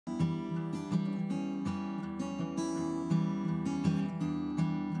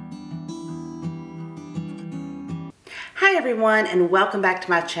Hi everyone, and welcome back to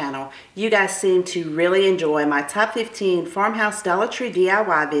my channel. You guys seem to really enjoy my top 15 Farmhouse Dollar Tree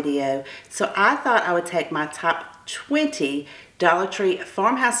DIY video, so I thought I would take my top 20 Dollar Tree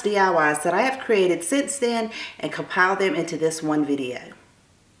Farmhouse DIYs that I have created since then and compile them into this one video.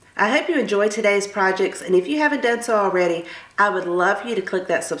 I hope you enjoyed today's projects, and if you haven't done so already, I would love for you to click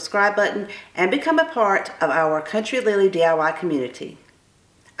that subscribe button and become a part of our Country Lily DIY community.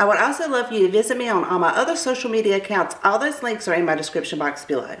 I would also love for you to visit me on all my other social media accounts. All those links are in my description box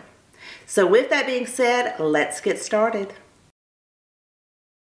below. So with that being said, let's get started.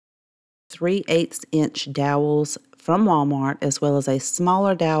 3/8 inch dowels from Walmart, as well as a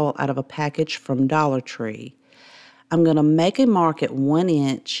smaller dowel out of a package from Dollar Tree. I'm going to make a mark at 1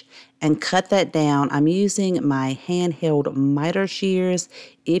 inch and cut that down. I'm using my handheld miter shears.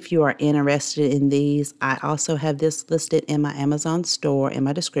 If you are interested in these, I also have this listed in my Amazon store in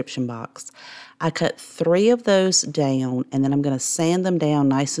my description box. I cut 3 of those down, and then I'm going to sand them down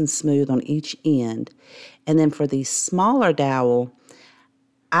nice and smooth on each end. And then for the smaller dowel,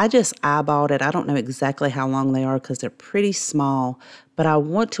 I just eyeballed it. I don't know exactly how long they are because they're pretty small, but I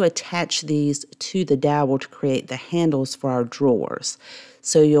want to attach these to the dowel to create the handles for our drawers.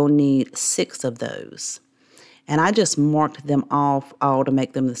 So you'll need 6 of those. And I just marked them off all to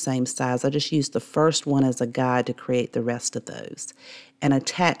make them the same size. I just used the first one as a guide to create the rest of those. And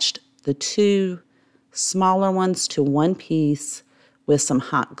attached the 2 smaller ones to one piece with some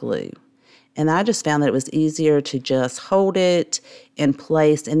hot glue. And I just found that it was easier to just hold it in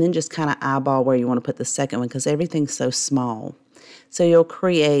place and then just kind of eyeball where you want to put the second one because everything's so small. So you'll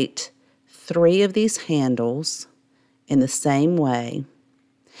create 3 of these handles in the same way.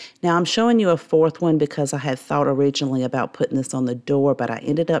 Now I'm showing you a 4th one because I had thought originally about putting this on the door, but I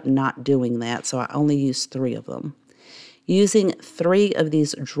ended up not doing that, so I only used 3 of them. Using 3 of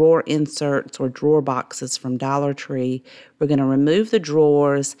these drawer inserts or drawer boxes from Dollar Tree, we're going to remove the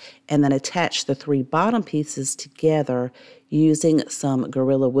drawers and then attach the 3 bottom pieces together using some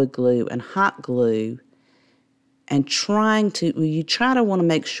Gorilla Wood Glue and hot glue. And you try to want to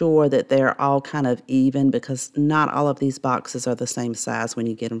make sure that they're all kind of even because not all of these boxes are the same size when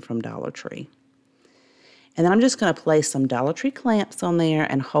you get them from Dollar Tree. And then I'm just going to place some Dollar Tree clamps on there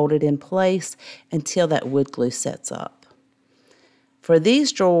and hold it in place until that wood glue sets up. For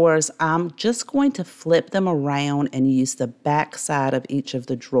these drawers, I'm just going to flip them around and use the back side of each of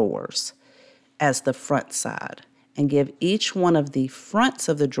the drawers as the front side and give each one of the fronts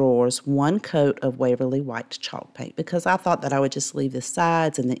of the drawers 1 coat of Waverly White chalk paint because I thought that I would just leave the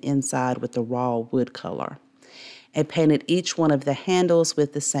sides and the inside with the raw wood color, and painted each one of the handles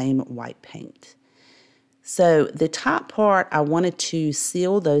with the same white paint. So the top part, I wanted to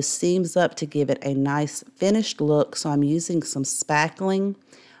seal those seams up to give it a nice finished look. So I'm using some spackling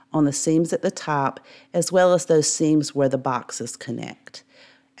on the seams at the top, as well as those seams where the boxes connect.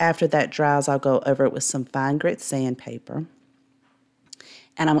 After that dries, I'll go over it with some fine grit sandpaper.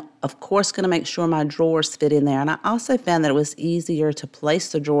 And I'm, of course, going to make sure my drawers fit in there. And I also found that it was easier to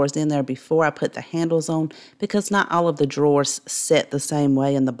place the drawers in there before I put the handles on because not all of the drawers set the same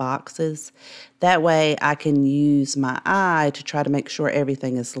way in the boxes. That way I can use my eye to try to make sure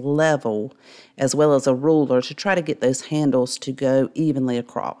everything is level, as well as a ruler to try to get those handles to go evenly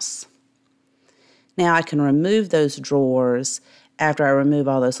across. Now I can remove those drawers after I remove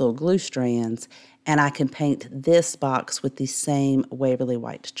all those little glue strands, and I can paint this box with the same Waverly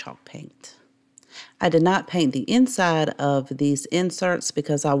White chalk paint. I did not paint the inside of these inserts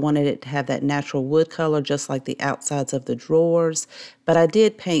because I wanted it to have that natural wood color just like the outsides of the drawers, but I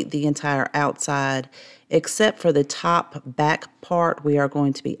did paint the entire outside except for the top back part. We are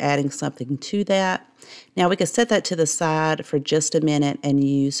going to be adding something to that. Now we can set that to the side for just a minute and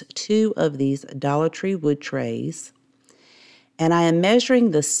use 2 of these Dollar Tree wood trays. And I am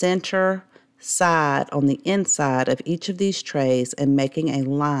measuring the center side on the inside of each of these trays and making a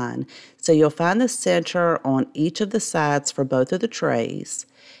line. So you'll find the center on each of the sides for both of the trays.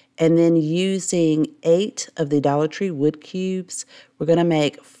 And then using 8 of the Dollar Tree wood cubes, we're going to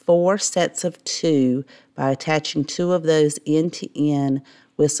make 4 sets of 2 by attaching 2 of those end to end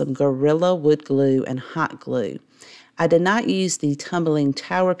with some Gorilla Wood Glue and hot glue. I did not use the tumbling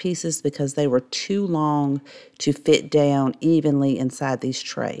tower pieces because they were too long to fit down evenly inside these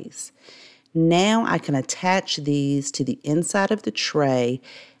trays. Now I can attach these to the inside of the tray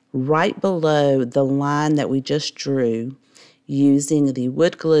right below the line that we just drew using the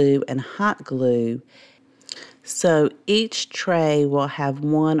wood glue and hot glue. So each tray will have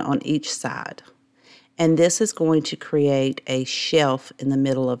 1 on each side. And this is going to create a shelf in the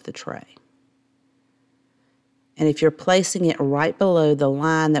middle of the tray. And if you're placing it right below the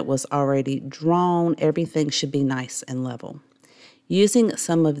line that was already drawn, everything should be nice and level. Using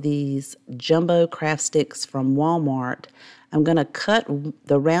some of these jumbo craft sticks from Walmart, I'm going to cut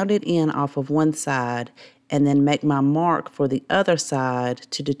the rounded end off of one side and then make my mark for the other side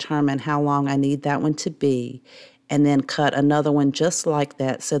to determine how long I need that one to be, and then cut another one just like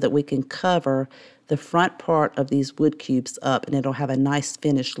that so that we can cover the front part of these wood cubes up, and it'll have a nice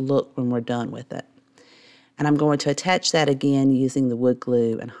finished look when we're done with it. And I'm going to attach that again using the wood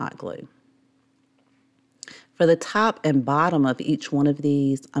glue and hot glue. For the top and bottom of each one of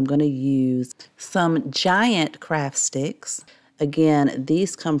these, I'm going to use some giant craft sticks. Again,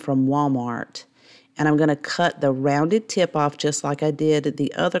 these come from Walmart. And I'm going to cut the rounded tip off just like I did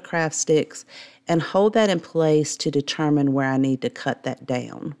the other craft sticks and hold that in place to determine where I need to cut that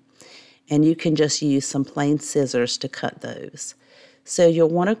down. And you can just use some plain scissors to cut those. So you'll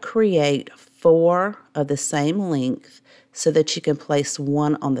want to create 4 of the same length so that you can place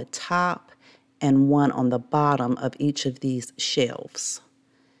one on the top and one on the bottom of each of these shelves.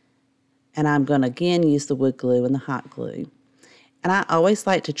 And I'm going to again use the wood glue and the hot glue. And I always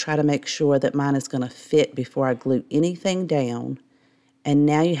like to try to make sure that mine is going to fit before I glue anything down. And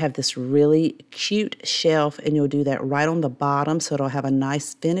now you have this really cute shelf, and you'll do that right on the bottom so it'll have a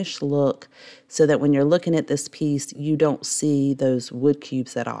nice finished look so that when you're looking at this piece, you don't see those wood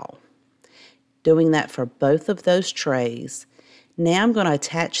cubes at all. Doing that for both of those trays. Now I'm going to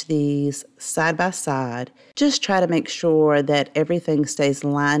attach these side by side. Just try to make sure that everything stays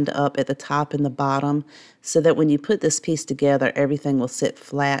lined up at the top and the bottom so that when you put this piece together, everything will sit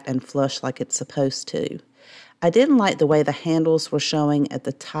flat and flush like it's supposed to. I didn't like the way the handles were showing at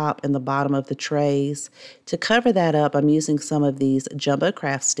the top and the bottom of the trays. To cover that up, I'm using some of these jumbo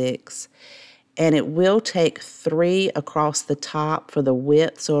craft sticks. And it will take 3 across the top for the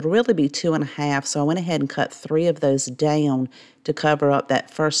width, so it'll really be 2.5. So I went ahead and cut 3 of those down to cover up that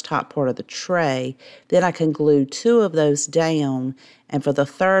first top part of the tray. Then I can glue 2 of those down, and for the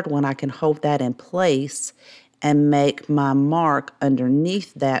third one I can hold that in place and make my mark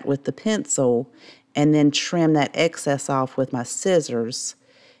underneath that with the pencil, and then trim that excess off with my scissors.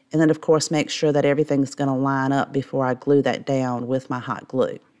 And then of course make sure that everything's going to line up before I glue that down with my hot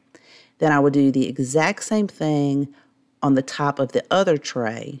glue. Then I will do the exact same thing on the top of the other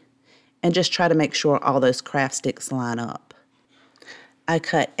tray and just try to make sure all those craft sticks line up. I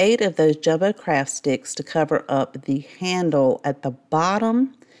cut 8 of those jumbo craft sticks to cover up the handle at the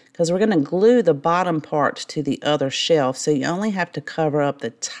bottom because we're going to glue the bottom part to the other shelf, so you only have to cover up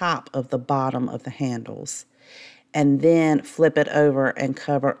the top of the bottom of the handles and then flip it over and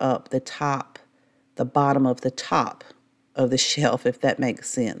cover up the top, the bottom of the top of the shelf, if that makes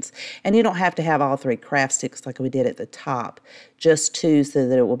sense. And you don't have to have all 3 craft sticks like we did at the top, just 2 so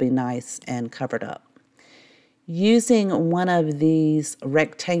that it will be nice and covered up. Using one of these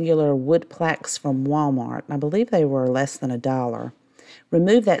rectangular wood plaques from Walmart, I believe they were less than $1,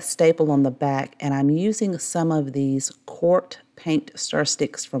 remove that staple on the back, and I'm using some of these quart paint stir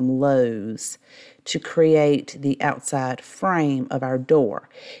sticks from Lowe's to create the outside frame of our door.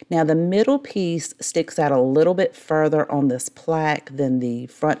 Now the middle piece sticks out a little bit further on this plaque than the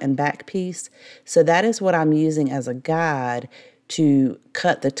front and back piece, so that is what I'm using as a guide to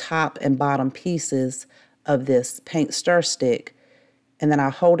cut the top and bottom pieces of this paint stir stick, and then I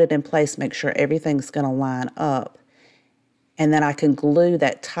hold it in place, make sure everything's going to line up, and then I can glue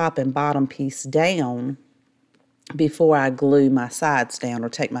that top and bottom piece down before I glue my sides down or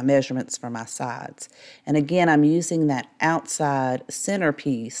take my measurements for my sides. And again, I'm using that outside center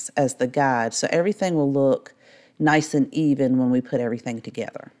piece as the guide, so everything will look nice and even when we put everything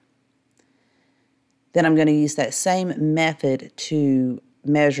together. Then I'm going to use that same method to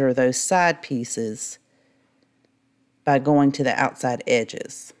measure those side pieces by going to the outside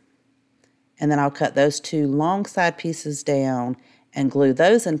edges. And then I'll cut those 2 long side pieces down and glue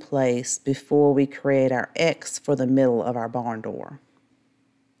those in place before we create our X for the middle of our barn door.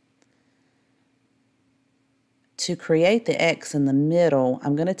 To create the X in the middle,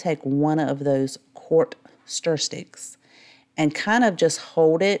 I'm going to take one of those quart stir sticks and kind of just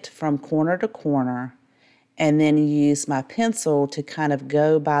hold it from corner to corner, and then use my pencil to kind of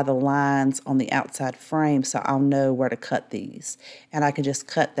go by the lines on the outside frame so I'll know where to cut these. And I can just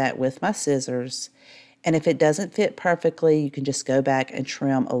cut that with my scissors. And if it doesn't fit perfectly, you can just go back and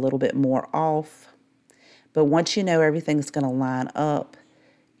trim a little bit more off. But once you know everything's going to line up,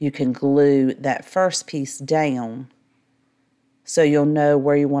 you can glue that first piece down so you'll know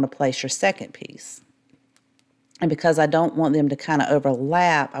where you want to place your second piece. And because I don't want them to kind of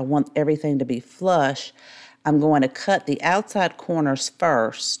overlap, I want everything to be flush, I'm going to cut the outside corners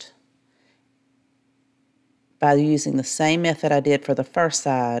first, by using the same method I did for the first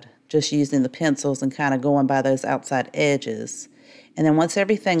side, just using the pencils and kind of going by those outside edges. And then once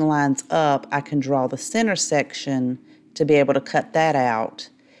everything lines up, I can draw the center section to be able to cut that out.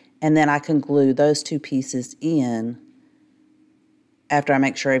 And then I can glue those two pieces in after I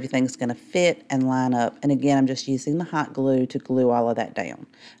make sure everything's going to fit and line up. And again, I'm just using the hot glue to glue all of that down.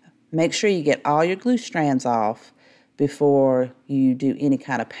 Make sure you get all your glue strands off before you do any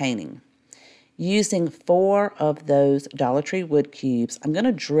kind of painting. Using 4 of those Dollar Tree wood cubes, I'm going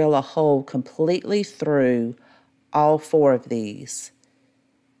to drill a hole completely through all 4 of these.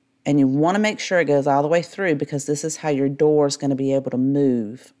 And you want to make sure it goes all the way through because this is how your door is going to be able to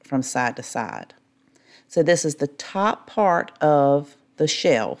move from side to side. So this is the top part of the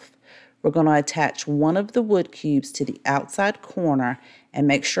shelf. We're going to attach one of the wood cubes to the outside corner and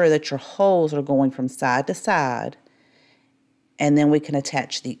make sure that your holes are going from side to side. And then we can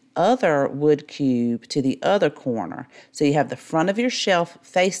attach the other wood cube to the other corner. So you have the front of your shelf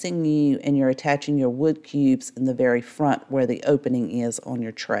facing you and you're attaching your wood cubes in the very front where the opening is on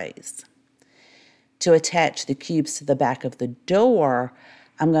your trays. To attach the cubes to the back of the door,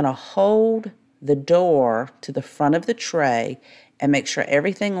 I'm going to hold the door to the front of the tray and make sure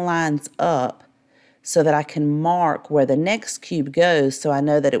everything lines up so that I can mark where the next cube goes so I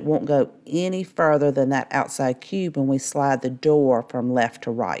know that it won't go any further than that outside cube when we slide the door from left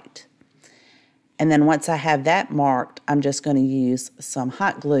to right. And then once I have that marked, I'm just going to use some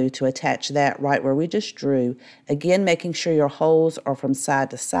hot glue to attach that right where we just drew. Again, making sure your holes are from side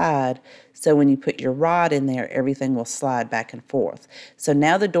to side so when you put your rod in there, everything will slide back and forth. So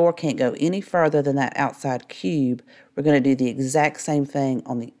now the door can't go any further than that outside cube. We're going to do the exact same thing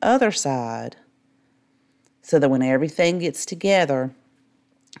on the other side, so that when everything gets together,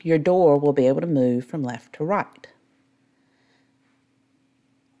 your door will be able to move from left to right.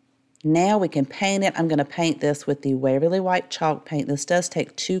 Now we can paint it. I'm going to paint this with the Waverly White chalk paint. This does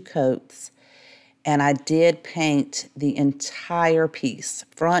take 2 coats. And I did paint the entire piece,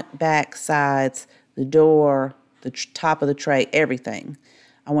 front, back, sides, the door, the top of the tray, everything.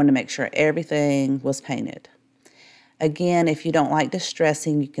 I wanted to make sure everything was painted. Again, if you don't like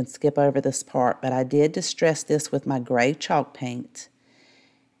distressing, you can skip over this part, but I did distress this with my gray chalk paint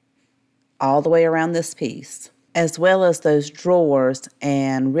all the way around this piece, as well as those drawers,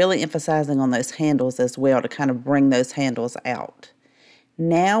 and really emphasizing on those handles as well to kind of bring those handles out.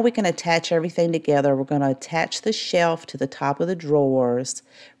 Now we can attach everything together. We're going to attach the shelf to the top of the drawers.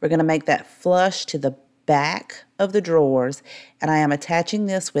 We're going to make that flush to the back of the drawers, and I am attaching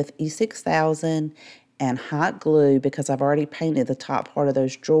this with E6000 and hot glue because I've already painted the top part of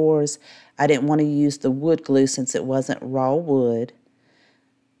those drawers. I didn't want to use the wood glue since it wasn't raw wood.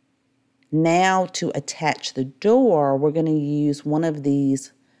 Now to attach the door, we're going to use one of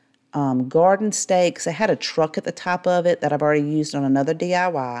these garden stakes. It had a truck at the top of it that I've already used on another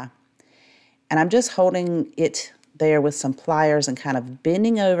DIY. And I'm just holding it there with some pliers and kind of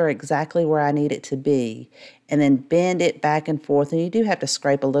bending over exactly where I need it to be, and then bend it back and forth. And you do have to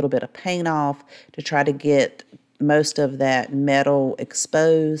scrape a little bit of paint off to try to get most of that metal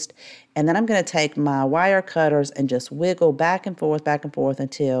exposed. And then I'm going to take my wire cutters and just wiggle back and forth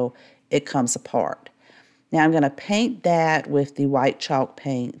until it comes apart. Now I'm going to paint that with the white chalk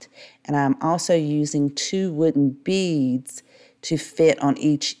paint, and I'm also using 2 wooden beads to fit on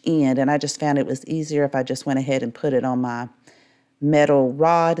each end, and I just found it was easier if I just went ahead and put it on my metal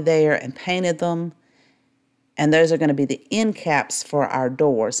rod there and painted them. And those are going to be the end caps for our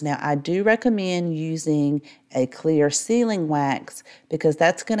doors. Now I do recommend using a clear sealing wax because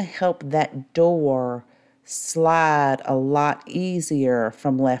that's going to help that door slide a lot easier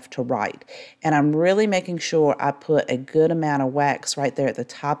from left to right. And I'm really making sure I put a good amount of wax right there at the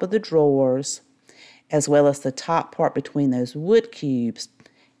top of the drawers, as well as the top part between those wood cubes,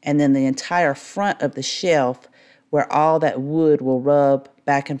 and then the entire front of the shelf where all that wood will rub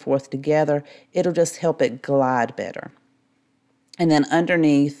back and forth together. It'll just help it glide better. And then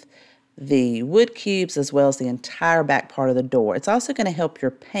underneath the wood cubes, as well as the entire back part of the door. It's also going to help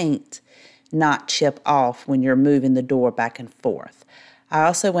your paint not chip off when you're moving the door back and forth. I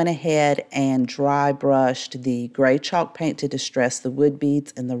also went ahead and dry brushed the gray chalk paint to distress the wood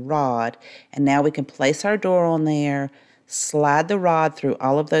beads and the rod. And now we can place our door on there, slide the rod through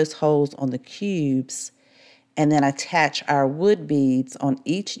all of those holes on the cubes, and then attach our wood beads on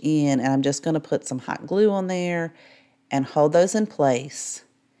each end. And I'm just going to put some hot glue on there and hold those in place.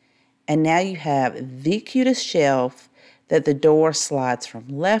 And now you have the cutest shelf that the door slides from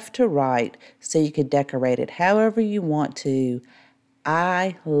left to right, so you could decorate it however you want to.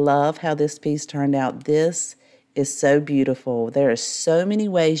 I love how this piece turned out. This is so beautiful. There are so many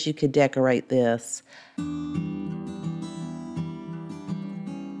ways you could decorate this.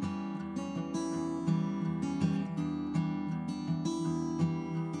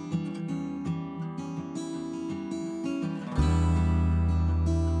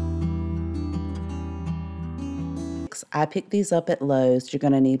 I picked these up at Lowe's. You're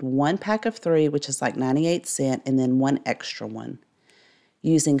going to need 1 pack of 3, which is like 98 cents, and then 1 extra one.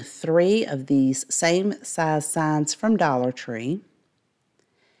 Using 3 of these same size signs from Dollar Tree.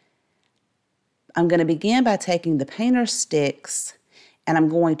 I'm going to begin by taking the painter sticks and I'm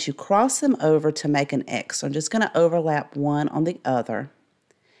going to cross them over to make an X. So I'm just going to overlap one on the other.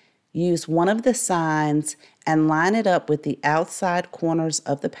 Use one of the signs and line it up with the outside corners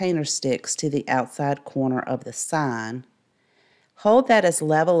of the painter sticks to the outside corner of the sign. Hold that as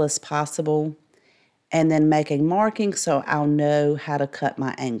level as possible and then make a marking so I'll know how to cut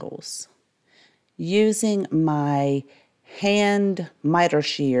my angles. Using my hand miter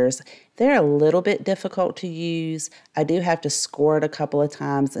shears, they're a little bit difficult to use. I do have to score it a couple of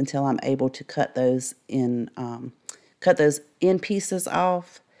times until I'm able to cut those end pieces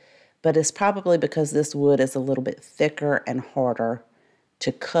off. But it's probably because this wood is a little bit thicker and harder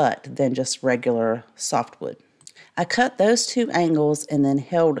to cut than just regular softwood. I cut those 2 angles and then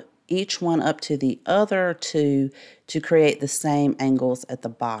held each one up to the other 2 to create the same angles at the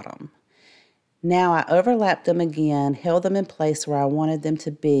bottom. Now I overlapped them again, held them in place where I wanted them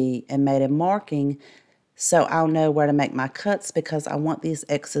to be, and made a marking so I'll know where to make my cuts because I want these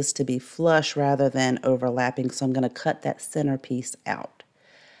X's to be flush rather than overlapping, so I'm going to cut that center piece out.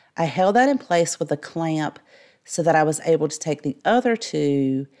 I held that in place with a clamp so that I was able to take the other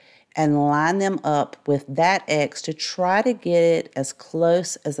 2 and line them up with that X to try to get it as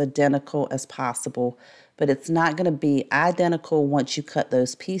close as identical as possible, but it's not going to be identical once you cut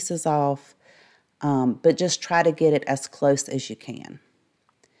those pieces off. But just try to get it as close as you can.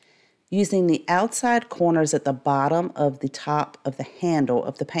 Using the outside corners at the bottom of the top of the handle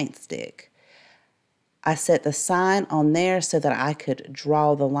of the paint stick, I set the sign on there so that I could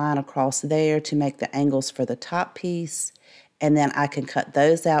draw the line across there to make the angles for the top piece, and then I can cut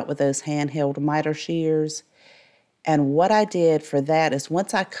those out with those handheld miter shears. And what I did for that is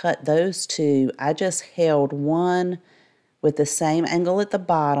once I cut those 2, I just held one with the same angle at the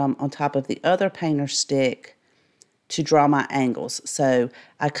bottom on top of the other painter stick to draw my angles. So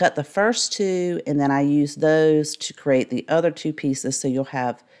I cut the first 2 and then I used those to create the other 2 pieces, so you'll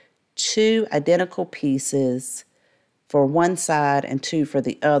have 2 identical pieces for one side and 2 for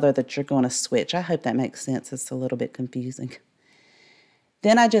the other that you're going to switch. I hope that makes sense. It's a little bit confusing.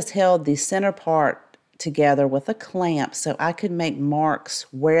 Then I just held the center part together with a clamp so I could make marks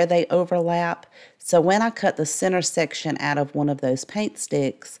where they overlap. So when I cut the center section out of one of those paint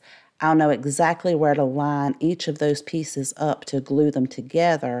sticks, I'll know exactly where to line each of those pieces up to glue them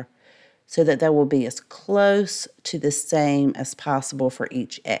together so that they will be as close to the same as possible for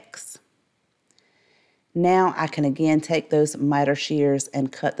each X. Now I can again take those miter shears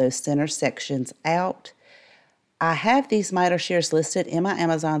and cut those center sections out. I have these miter shears listed in my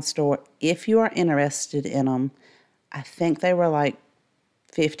Amazon store if you are interested in them. I think they were like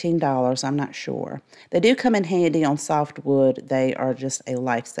 $15, I'm not sure. They do come in handy on softwood. They are just a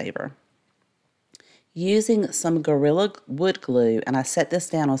lifesaver. Using some Gorilla wood glue, and I set this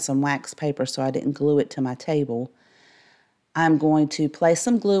down on some wax paper so I didn't glue it to my table, I'm going to place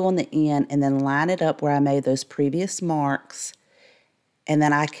some glue on the end and then line it up where I made those previous marks, and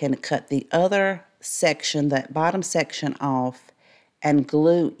then I can cut the other section, that bottom section off, and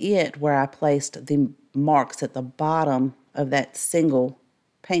glue it where I placed the marks at the bottom of that single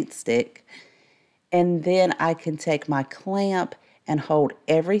paint stick. And then I can take my clamp and hold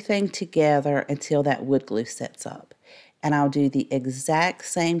everything together until that wood glue sets up. And I'll do the exact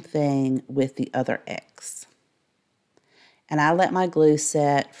same thing with the other X. And I let my glue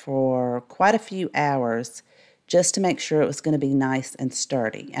set for quite a few hours just to make sure it was going to be nice and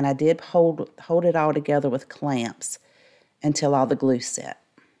sturdy. And I did hold it all together with clamps until all the glue set.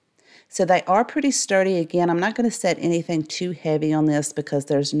 So they are pretty sturdy. Again, I'm not going to set anything too heavy on this because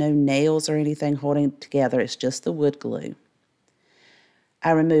there's no nails or anything holding it together. It's just the wood glue.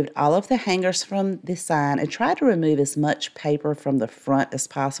 I removed all of the hangers from the sign and tried to remove as much paper from the front as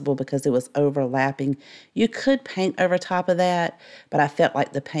possible because it was overlapping. You could paint over top of that, but I felt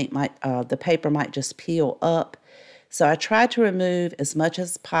like the paper might just peel up. So I tried to remove as much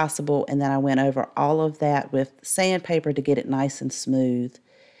as possible, and then I went over all of that with sandpaper to get it nice and smooth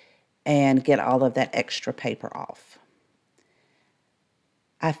and get all of that extra paper off.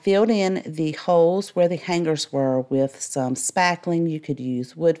 I filled in the holes where the hangers were with some spackling. You could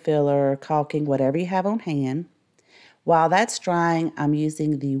use wood filler, caulking, whatever you have on hand. While that's drying, I'm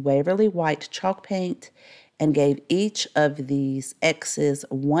using the Waverly White chalk paint and gave each of these X's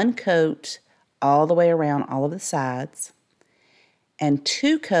one coat all the way around all of the sides and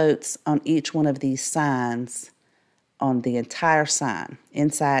 2 coats on each one of these signs on the entire sign,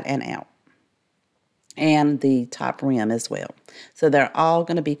 inside and out, and the top rim as well. So they're all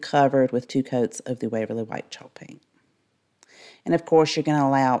going to be covered with 2 coats of the Waverly White chalk paint. And of course, you're going to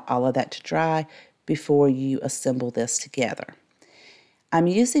allow all of that to dry before you assemble this together. I'm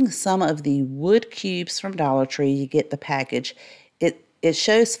using some of the wood cubes from Dollar Tree. You get the package. It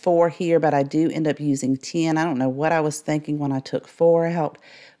shows 4 here, but I do end up using 10. I don't know what I was thinking when I took 4 out,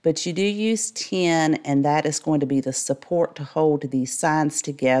 but you do use 10, and that is going to be the support to hold these signs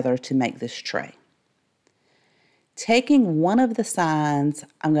together to make this tray. Taking one of the signs,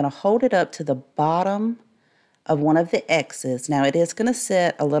 I'm going to hold it up to the bottom of one of the X's. Now it is going to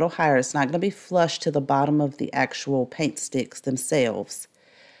sit a little higher. It's not going to be flush to the bottom of the actual paint sticks themselves.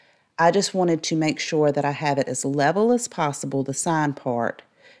 I just wanted to make sure that I have it as level as possible, the sign part,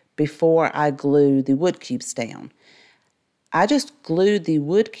 before I glue the wood cubes down. I just glued the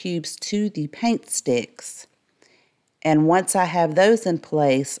wood cubes to the paint sticks, and once I have those in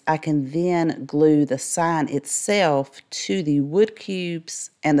place, I can then glue the sign itself to the wood cubes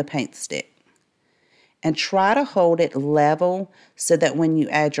and the paint stick. And try to hold it level so that when you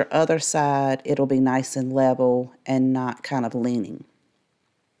add your other side, it'll be nice and level and not kind of leaning.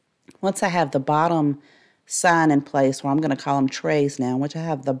 Once I have the bottom sign in place, or I'm going to call them trays now, once I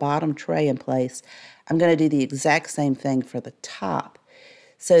have the bottom tray in place, I'm going to do the exact same thing for the top.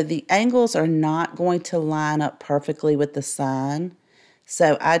 So the angles are not going to line up perfectly with the sign,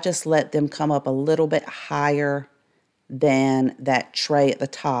 so I just let them come up a little bit higher than that tray at the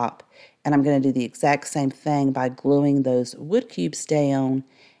top. And I'm going to do the exact same thing by gluing those wood cubes down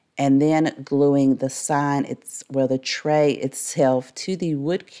and then gluing the sign, the tray itself to the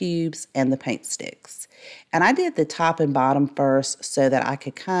wood cubes and the paint sticks. And I did the top and bottom first so that I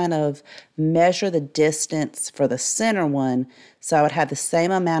could kind of measure the distance for the center one, so I would have the same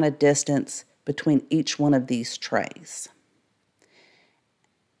amount of distance between each one of these trays.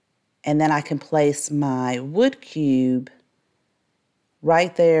 And then I can place my wood cube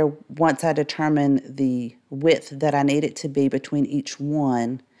right there once I determine the width that I need it to be between each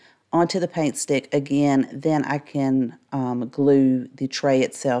one onto the paint stick. Again, then I can glue the tray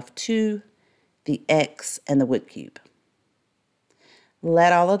itself to the X and the wood cube.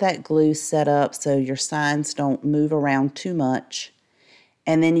 Let all of that glue set up so your signs don't move around too much.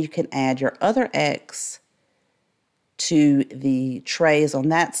 And then you can add your other X to the trays on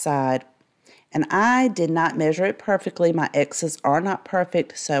that side. And I did not measure it perfectly. My X's are not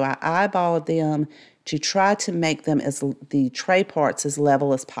perfect, so I eyeballed them to try to make them the tray parts as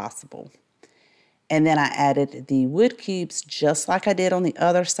level as possible. And then I added the wood cubes just like I did on the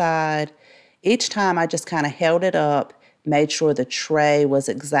other side. Each time I just kind of held it up, made sure the tray was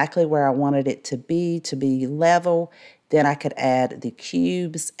exactly where I wanted it to be level. Then I could add the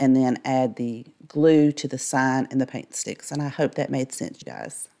cubes and then add the glue to the sign and the paint sticks. And I hope that made sense, you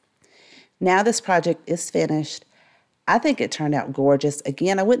guys. Now this project is finished. I think it turned out gorgeous.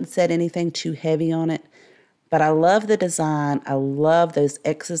 Again, I wouldn't set anything too heavy on it, but I love the design. I love those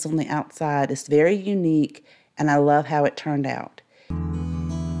X's on the outside. It's very unique, and I love how it turned out.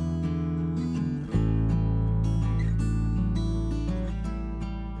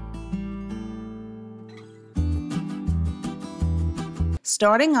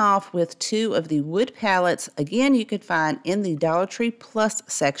 Starting off with 2 of the wood pallets, again, you could find in the Dollar Tree Plus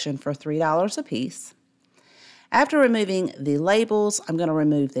section for $3 a piece. After removing the labels, I'm going to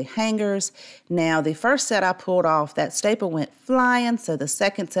remove the hangers. Now, the first set I pulled off, that staple went flying, so the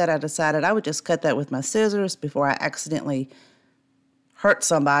second set I decided I would just cut that with my scissors before I accidentally hurt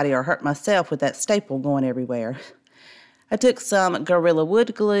somebody or hurt myself with that staple going everywhere. I took some Gorilla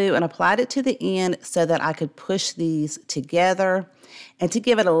Wood glue and applied it to the end so that I could push these together. And to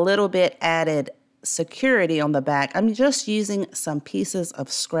give it a little bit added security on the back, I'm just using some pieces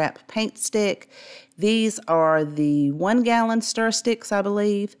of scrap paint stick. These are the 1-gallon stir sticks, I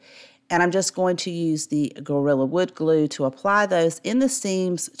believe. And I'm just going to use the Gorilla Wood glue to apply those in the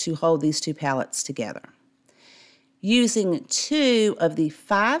seams to hold these 2 pallets together. Using 2 of the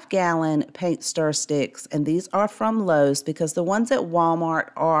 5-gallon paint stir sticks, and these are from Lowe's because the ones at Walmart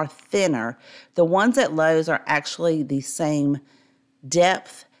are thinner. The ones at Lowe's are actually the same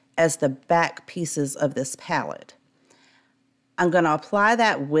depth as the back pieces of this palette. I'm going to apply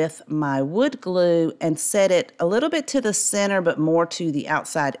that with my wood glue and set it a little bit to the center but more to the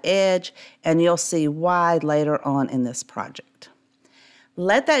outside edge, and you'll see why later on in this project.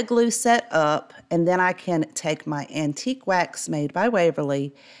 Let that glue set up, and then I can take my antique wax made by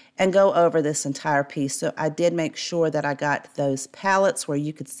Waverly and go over this entire piece. So I did make sure that I got those pallets where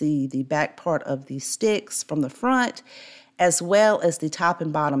you could see the back part of the sticks from the front, as well as the top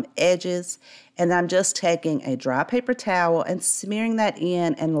and bottom edges. And I'm just taking a dry paper towel and smearing that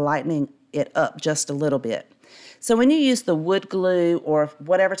in and lightening it up just a little bit. So when you use the wood glue or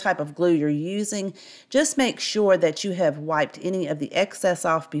whatever type of glue you're using, just make sure that you have wiped any of the excess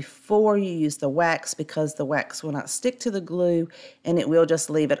off before you use the wax, because the wax will not stick to the glue and it will just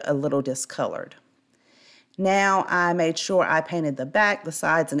leave it a little discolored. Now I made sure I painted the back, the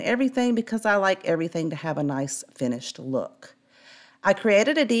sides, and everything because I like everything to have a nice finished look. I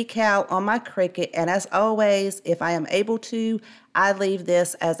created a decal on my Cricut, and as always, if I am able to, I leave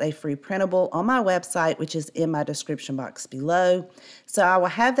this as a free printable on my website, which is in my description box below. So I will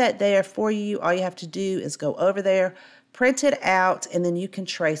have that there for you. All you have to do is go over there, print it out, and then you can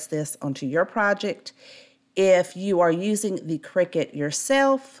trace this onto your project. If you are using the Cricut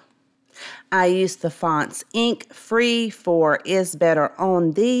yourself, I use the fonts Ink Free for Is Better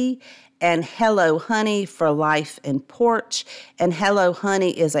On Thee, and Hello Honey for Life and Porch. And Hello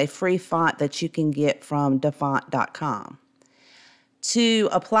Honey is a free font that you can get from dafont.com. To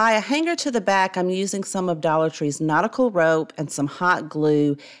apply a hanger to the back, I'm using some of Dollar Tree's nautical rope and some hot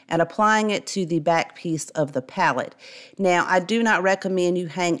glue and applying it to the back piece of the pallet. Now, I do not recommend you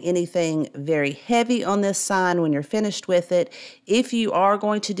hang anything very heavy on this sign when you're finished with it. If you are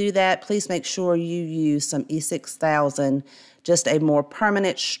going to do that, please make sure you use some E6000, just a more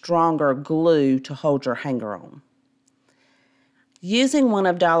permanent, stronger glue to hold your hanger on. Using one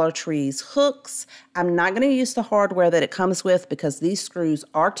of Dollar Tree's hooks, I'm not going to use the hardware that it comes with because these screws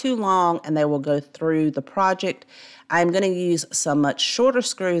are too long and they will go through the project. I'm going to use some much shorter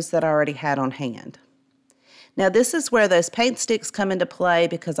screws that I already had on hand. Now this is where those paint sticks come into play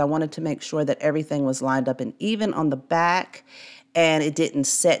because I wanted to make sure that everything was lined up and even on the back and it didn't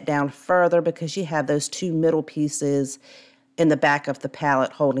set down further because you have those two middle pieces in the back of the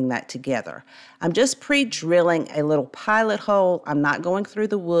pallet holding that together. I'm just pre-drilling a little pilot hole. I'm not going through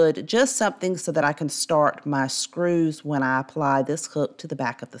the wood, just something so that I can start my screws when I apply this hook to the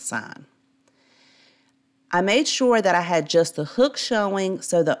back of the sign. I made sure that I had just the hook showing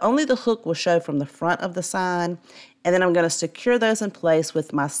so that only the hook will show from the front of the sign, and then I'm going to secure those in place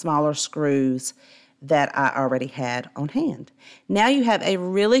with my smaller screws that I already had on hand. Now you have a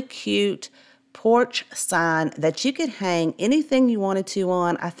really cute porch sign that you could hang anything you wanted to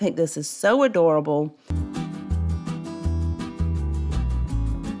on. I think this is so adorable.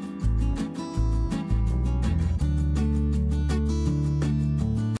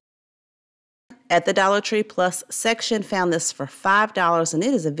 At the Dollar Tree Plus section, found this for $5, and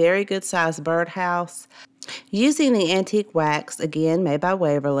it is a very good sized birdhouse. Using the antique wax, again made by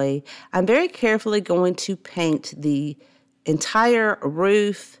Waverly, I'm very carefully going to paint the entire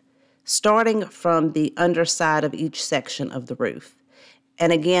roof, starting from the underside of each section of the roof.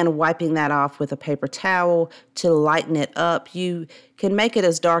 And again, wiping that off with a paper towel to lighten it up. You can make it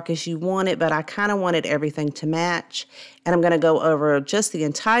as dark as you want it, but I kind of wanted everything to match. And I'm going to go over just the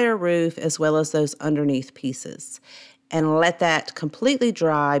entire roof as well as those underneath pieces and let that completely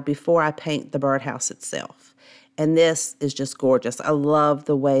dry before I paint the birdhouse itself. And this is just gorgeous. I love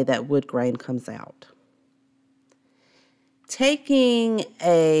the way that wood grain comes out. Taking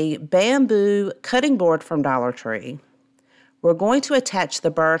a bamboo cutting board from Dollar Tree, we're going to attach the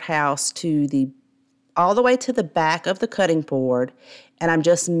birdhouse to all the way to the back of the cutting board, and I'm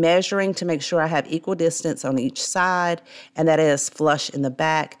just measuring to make sure I have equal distance on each side and that it is flush in the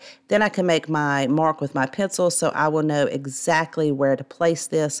back. Then I can make my mark with my pencil so I will know exactly where to place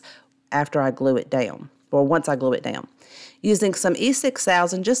this after I glue it down, or once I glue it down. Using some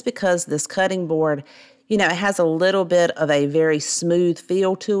E6000 just because this cutting board, it has a little bit of a very smooth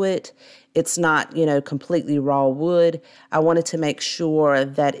feel to it. It's not, completely raw wood. I wanted to make sure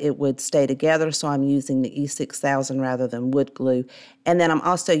that it would stay together, so I'm using the E6000 rather than wood glue. And then I'm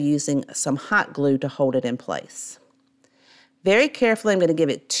also using some hot glue to hold it in place. Very carefully, I'm going to give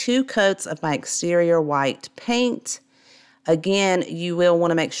it 2 coats of my exterior white paint. Again, you will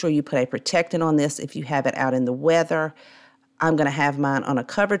want to make sure you put a protectant on this if you have it out in the weather. I'm going to have mine on a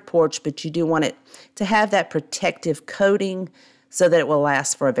covered porch, but you do want it to have that protective coating so that it will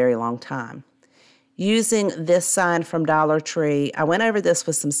last for a very long time. Using this sign from Dollar Tree, I went over this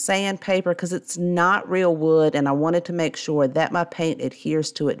with some sandpaper because it's not real wood, and I wanted to make sure that my paint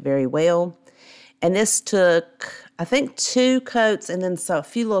adheres to it very well. And this took, I think, 2 coats, and then a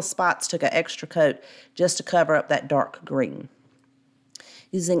few little spots took an extra coat just to cover up that dark green.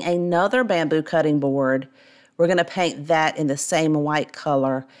 Using another bamboo cutting board, We're going to paint that in the same white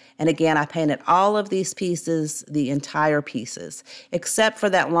color. And again, I painted all of these pieces, the entire pieces, except for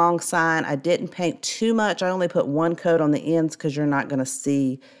that long sign. I didn't paint too much. I only put one coat on the ends because you're not going to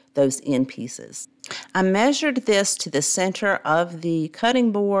see those end pieces. I measured this to the center of the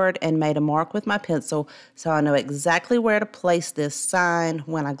cutting board and made a mark with my pencil so I know exactly where to place this sign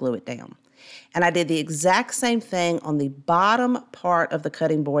when I glue it down. And I did the exact same thing on the bottom part of the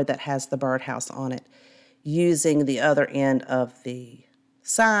cutting board that has the birdhouse on it, using the other end of the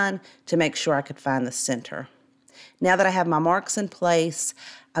sign to make sure I could find the center. Now that I have my marks in place,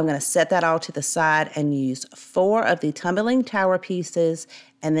 I'm going to set that all to the side and use 4 of the tumbling tower pieces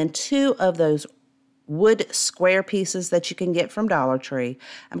and then 2 of those wood square pieces that you can get from Dollar Tree.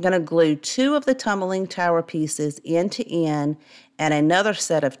 I'm going to glue 2 of the tumbling tower pieces end to end and another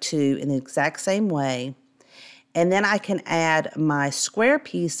set of 2 in the exact same way. And then I can add my square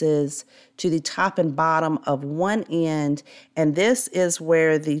pieces to the top and bottom of one end. And this is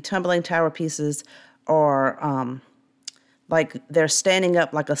where the tumbling tower pieces are like they're standing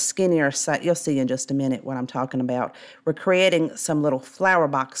up like a skinnier side. You'll see in just a minute what I'm talking about. We're creating some little flower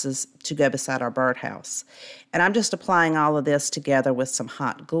boxes to go beside our birdhouse. And I'm just applying all of this together with some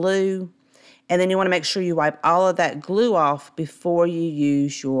hot glue. And then you want to make sure you wipe all of that glue off before you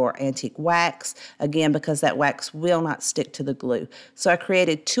use your antique wax, again, because that wax will not stick to the glue. So I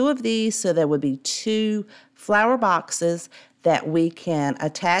created 2 of these so there would be 2 flower boxes that we can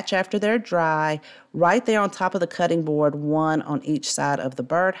attach after they're dry right there on top of the cutting board, 1 on each side of the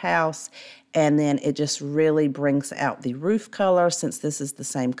birdhouse. And then it just really brings out the roof color since this is the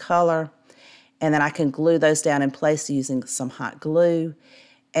same color. And then I can glue those down in place using some hot glue.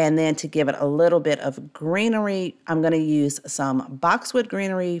 And then to give it a little bit of greenery, I'm going to use some boxwood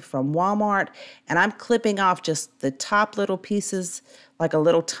greenery from Walmart. And I'm clipping off just the top little pieces, like a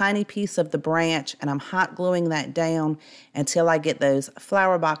little tiny piece of the branch. And I'm hot gluing that down until I get those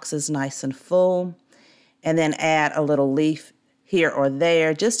flower boxes nice and full. And then add a little leaf here or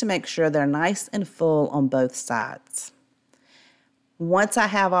there just to make sure they're nice and full on both sides. Once I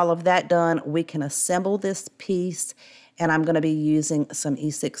have all of that done, we can assemble this piece. And I'm going to be using some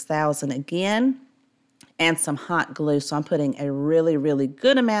E6000 again and some hot glue. So I'm putting a really, really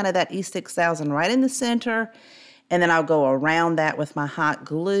good amount of that E6000 right in the center. And then I'll go around that with my hot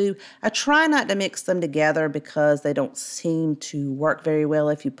glue. I try not to mix them together because they don't seem to work very well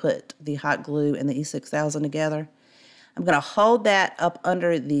if you put the hot glue and the E6000 together. I'm going to hold that up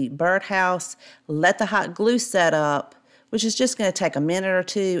under the birdhouse, let the hot glue set up, which is just going to take a minute or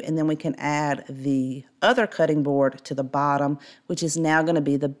 2, and then we can add the other cutting board to the bottom, which is now going to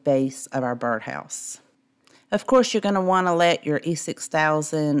be the base of our birdhouse. Of course, you're going to want to let your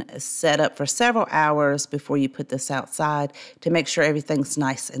E6000 set up for several hours before you put this outside to make sure everything's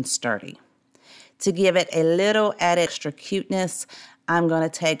nice and sturdy. To give it a little added extra cuteness, I'm going to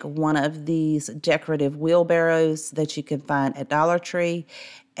take one of these decorative wheelbarrows that you can find at Dollar Tree,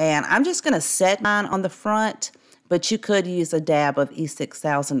 and I'm just going to set mine on the front. But you could use a dab of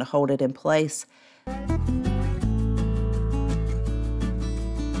E6000 to hold it in place.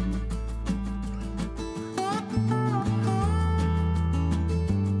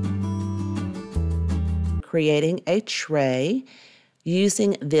 Creating a tray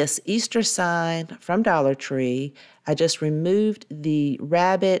using this Easter sign from Dollar Tree. I just removed the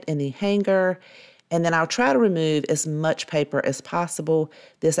rabbit and the hanger. And then I'll try to remove as much paper as possible.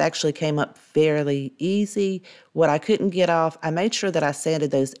 This actually came up fairly easy. What I couldn't get off, I made sure that I sanded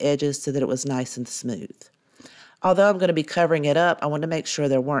those edges so that it was nice and smooth. Although I'm going to be covering it up, I want to make sure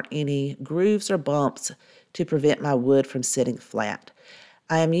there weren't any grooves or bumps to prevent my wood from sitting flat.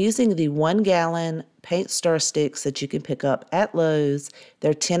 I am using the 1-gallon paint stir sticks that you can pick up at Lowe's.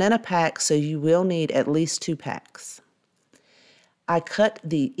 They're 10 in a pack, so you will need at least 2 packs. I cut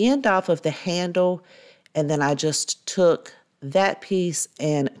the end off of the handle, and then I just took that piece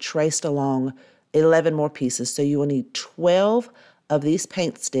and traced along 11 more pieces. So you will need 12 of these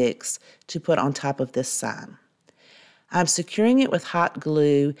paint sticks to put on top of this sign. I'm securing it with hot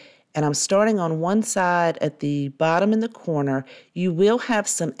glue, and I'm starting on one side at the bottom in the corner. You will have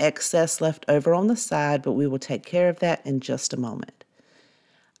some excess left over on the side, but we will take care of that in just a moment.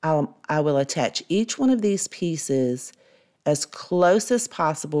 I will attach each one of these pieces as close as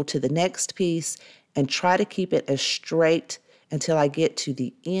possible to the next piece and try to keep it as straight until I get to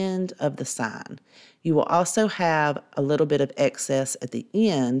the end of the sign. You will also have a little bit of excess at the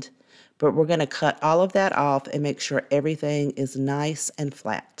end, but we're going to cut all of that off and make sure everything is nice and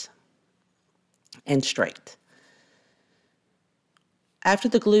flat and straight. After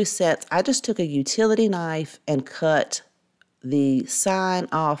the glue sets, I just took a utility knife and cut the sign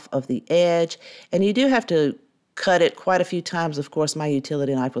off of the edge, and you do have to cut it quite a few times. Of course, my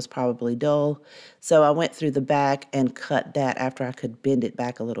utility knife was probably dull, so I went through the back and cut that after I could bend it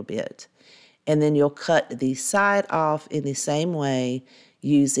back a little bit. And then you'll cut the side off in the same way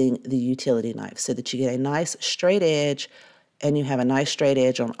using the utility knife so that you get a nice straight edge and you have a nice straight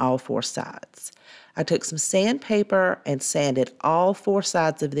edge on all four sides. I took some sandpaper and sanded all four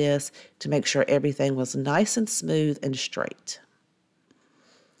sides of this to make sure everything was nice and smooth and straight.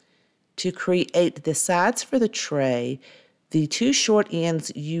 To create the sides for the tray, the two short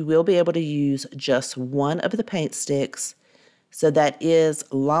ends, you will be able to use just one of the paint sticks. So that is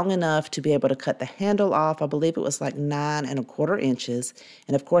long enough to be able to cut the handle off. I believe it was like 9¼ inches.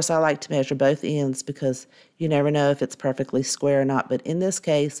 And of course, I like to measure both ends because you never know if it's perfectly square or not. But in this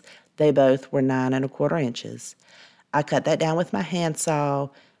case, they both were 9¼ inches. I cut that down with my handsaw,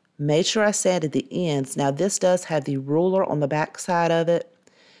 made sure I sanded the ends. Now this does have the ruler on the back side of it.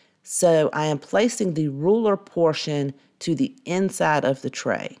 So I am placing the ruler portion to the inside of the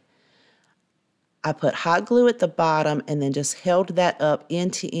tray. I put hot glue at the bottom and then just held that up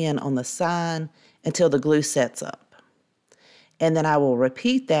end to end on the sign until the glue sets up. And then I will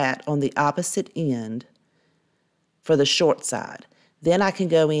repeat that on the opposite end for the short side. Then I can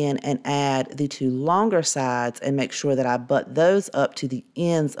go in and add the two longer sides and make sure that I butt those up to the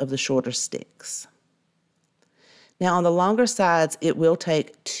ends of the shorter sticks. Now on the longer sides, it will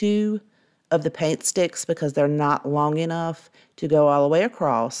take 2 of the paint sticks because they're not long enough to go all the way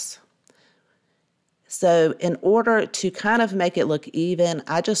across. So in order to kind of make it look even,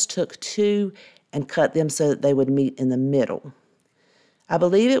 I just took 2 and cut them so that they would meet in the middle. I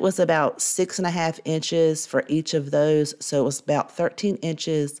believe it was about 6½ inches for each of those, so it was about 13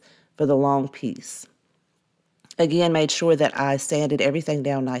 inches for the long piece. Again, made sure that I sanded everything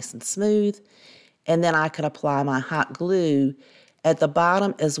down nice and smooth, and then I could apply my hot glue at the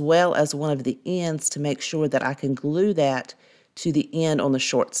bottom as well as one of the ends to make sure that I can glue that to the end on the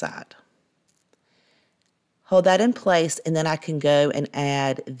short side. Hold that in place, and then I can go and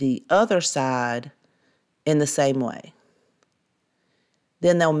add the other side in the same way.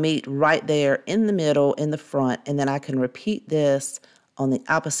 Then they'll meet right there in the middle, in the front, and then I can repeat this on the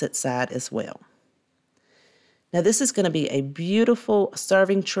opposite side as well. Now this is going to be a beautiful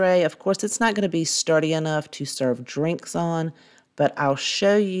serving tray. Of course, it's not going to be sturdy enough to serve drinks on, but I'll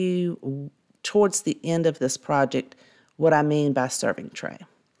show you towards the end of this project what I mean by serving tray.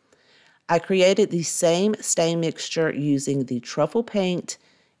 I created the same stain mixture using the truffle paint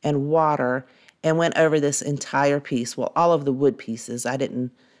and water and went over this entire piece. Well, all of the wood pieces. I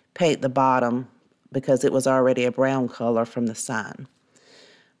didn't paint the bottom because it was already a brown color from the sign.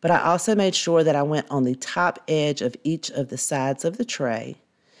 But I also made sure that I went on the top edge of each of the sides of the tray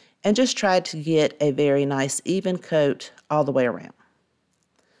and just tried to get a very nice even coat all the way around.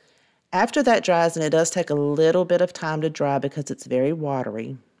 After that dries, and it does take a little bit of time to dry because it's very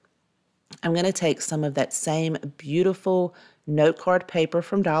watery, I'm going to take some of that same beautiful note card paper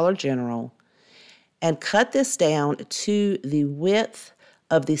from Dollar General and cut this down to the width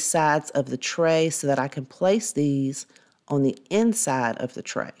of the sides of the tray so that I can place these on the inside of the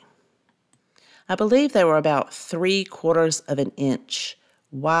tray. I believe they were about 3/4 inch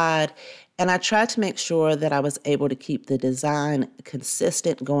wide, and I tried to make sure that I was able to keep the design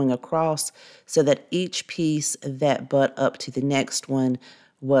consistent going across so that each piece that butt up to the next one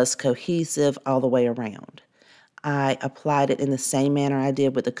was cohesive all the way around. I applied it in the same manner I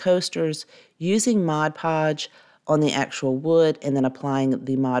did with the coasters, using Mod Podge on the actual wood and then applying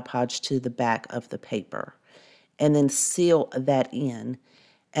the Mod Podge to the back of the paper, and then seal that in.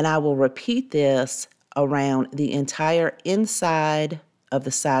 And I will repeat this around the entire inside of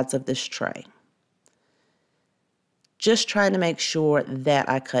the sides of this tray. Just trying to make sure that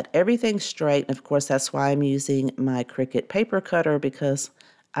I cut everything straight. And of course, that's why I'm using my Cricut paper cutter, because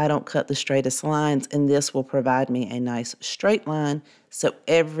I don't cut the straightest lines, and this will provide me a nice straight line so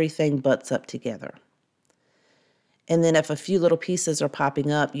everything butts up together. And then if a few little pieces are popping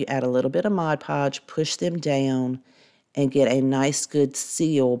up, you add a little bit of Mod Podge, push them down, and get a nice good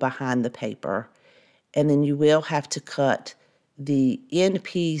seal behind the paper. And then you will have to cut the end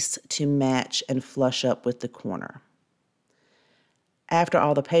piece to match and flush up with the corner. After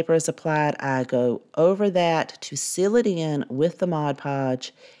all the paper is applied, I go over that to seal it in with the Mod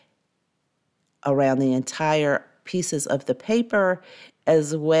Podge around the entire pieces of the paper,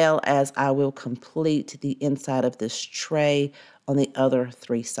 as well as I will complete the inside of this tray on the other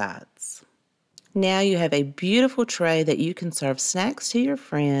 3 sides. Now you have a beautiful tray that you can serve snacks to your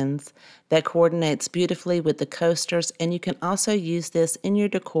friends that coordinates beautifully with the coasters, and you can also use this in your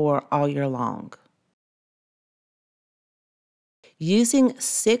decor all year long. Using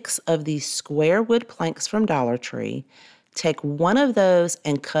 6 of these square wood planks from Dollar Tree, take one of those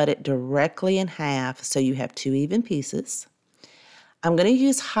and cut it directly in half so you have 2 even pieces. I'm going to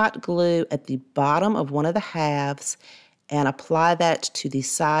use hot glue at the bottom of one of the halves and apply that to the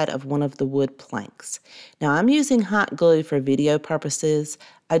side of one of the wood planks. Now I'm using hot glue for video purposes.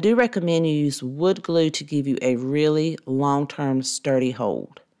 I do recommend you use wood glue to give you a really long-term sturdy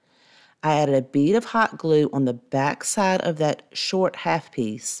hold. I added a bead of hot glue on the back side of that short half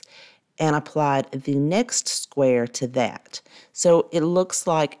piece and applied the next square to that. So it looks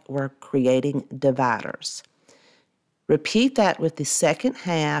like we're creating dividers. Repeat that with the second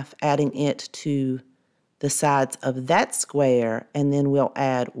half, adding it to the sides of that square, and then we'll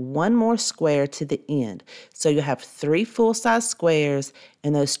add one more square to the end. So you have 3 full-size squares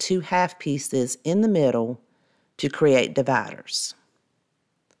and those 2 half pieces in the middle to create dividers.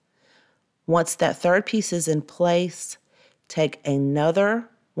 Once that third piece is in place, take another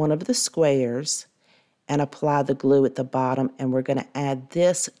one of the squares and apply the glue at the bottom, and we're going to add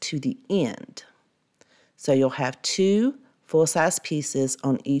this to the end. So you'll have 2 full-size pieces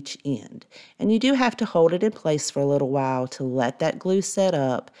on each end. And you do have to hold it in place for a little while to let that glue set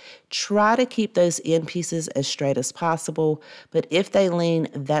up. Try to keep those end pieces as straight as possible, but if they lean,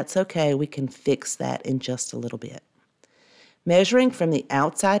 that's okay. We can fix that in just a little bit. Measuring from the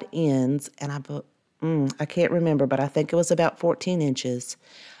outside ends, and I can't remember, but I think it was about 14 inches,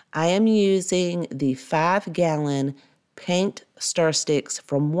 I am using the 5-gallon paint stir sticks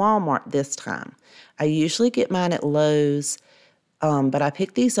from Walmart this time. I usually get mine at Lowe's, but I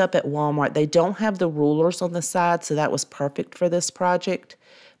picked these up at Walmart. They don't have the rulers on the side, so that was perfect for this project,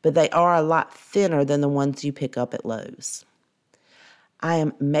 but they are a lot thinner than the ones you pick up at Lowe's. I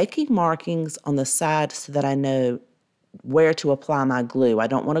am making markings on the side so that I know where to apply my glue. I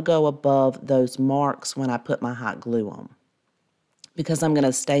don't want to go above those marks when I put my hot glue on, because I'm going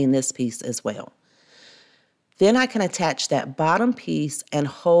to stain this piece as well. Then I can attach that bottom piece and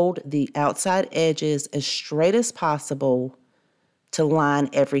hold the outside edges as straight as possible to line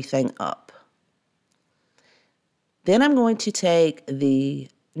everything up. Then I'm going to take the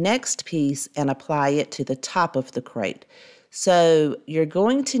next piece and apply it to the top of the crate. So you're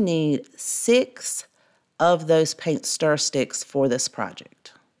going to need 6 of those paint stir sticks for this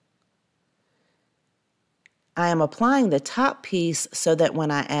project. I am applying the top piece so that when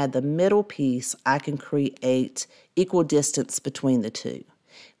I add the middle piece, I can create equal distance between the two.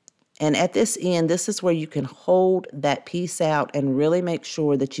 And at this end, this is where you can hold that piece out and really make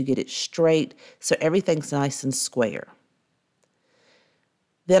sure that you get it straight so everything's nice and square.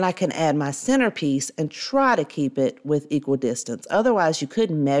 Then I can add my centerpiece and try to keep it with equal distance. Otherwise, you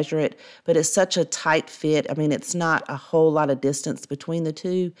could measure it, but it's such a tight fit. I mean, it's not a whole lot of distance between the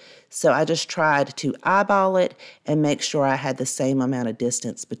two. So I just tried to eyeball it and make sure I had the same amount of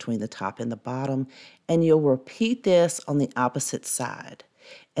distance between the top and the bottom. And you'll repeat this on the opposite side.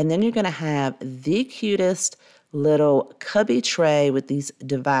 And then you're going to have the cutest little cubby tray with these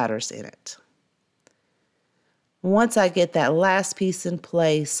dividers in it. Once I get that last piece in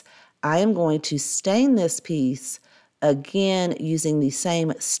place, I am going to stain this piece again using the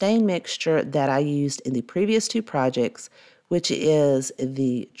same stain mixture that I used in the previous 2 projects, which is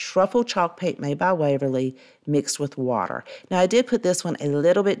the truffle chalk paint made by Waverly mixed with water. Now I did put this one a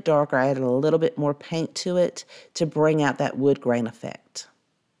little bit darker. I added a little bit more paint to it to bring out that wood grain effect.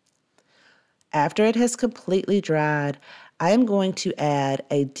 After it has completely dried, I am going to add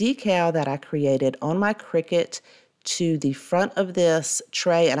a decal that I created on my Cricut to the front of this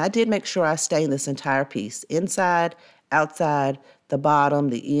tray, and I did make sure I stained this entire piece, inside, outside, the bottom,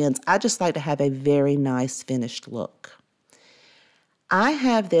 the ends. I just like to have a very nice finished look. I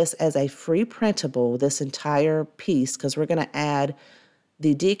have this as a free printable, this entire piece, because we're going to add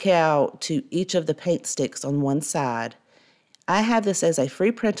the decal to each of the paint sticks on one side. I have this as a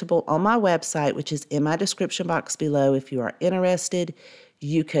free printable on my website, which is in my description box below if you are interested.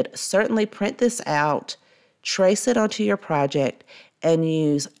 You could certainly print this out, trace it onto your project, and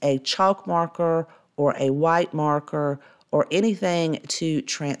use a chalk marker or a white marker or anything to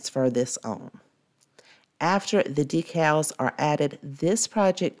transfer this on. After the decals are added, this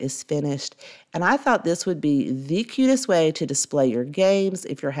project is finished, and I thought this would be the cutest way to display your games.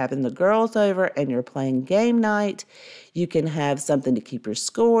 If you're having the girls over and you're playing game night, you can have something to keep your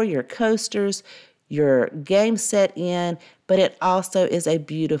score, your coasters, your game set in, but it also is a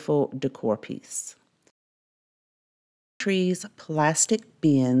beautiful decor piece. Trees plastic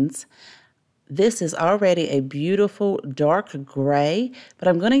bins. This is already a beautiful dark gray, but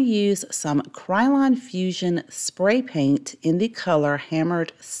I'm going to use some Krylon Fusion spray paint in the color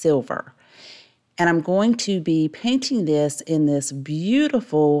Hammered Silver. And I'm going to be painting this in this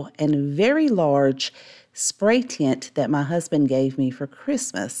beautiful and very large spray tint that my husband gave me for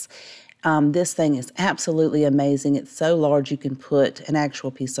Christmas. This thing is absolutely amazing. It's so large you can put an actual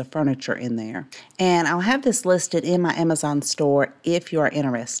piece of furniture in there. And I'll have this listed in my Amazon store if you are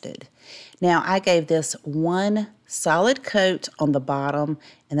interested. Now, I gave this one solid coat on the bottom,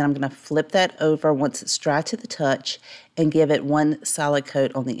 and then I'm going to flip that over once it's dry to the touch and give it one solid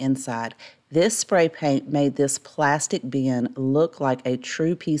coat on the inside. This spray paint made this plastic bin look like a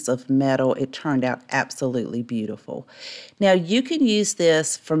true piece of metal. It turned out absolutely beautiful. Now, you can use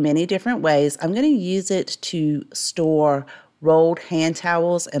this for many different ways. I'm going to use it to store rolled hand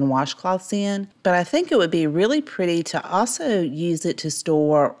towels and washcloths in, but I think it would be really pretty to also use it to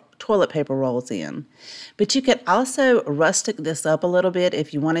store toilet paper rolls in. But you could also rustic this up a little bit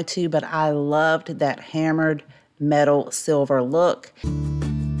if you wanted to, but I loved that hammered metal silver look.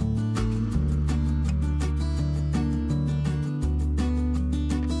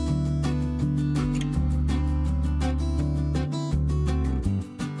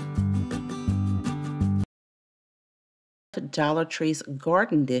 Dollar Tree's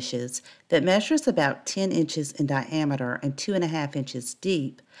garden dishes that measures about 10 inches in diameter and 2.5 inches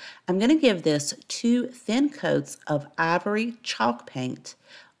deep. I'm going to give this 2 thin coats of ivory chalk paint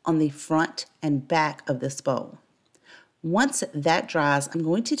on the front and back of this bowl. Once that dries, I'm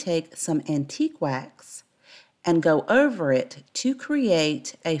going to take some antique wax and go over it to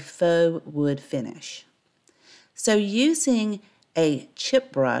create a faux wood finish. So using a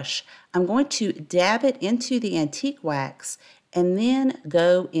chip brush, I'm going to dab it into the antique wax and then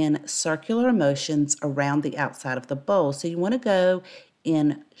go in circular motions around the outside of the bowl. So you want to go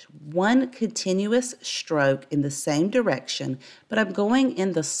in one continuous stroke in the same direction, but I'm going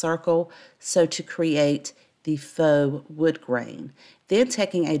in the circle so to create the faux wood grain. Then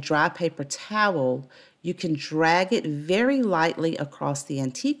taking a dry paper towel, you can drag it very lightly across the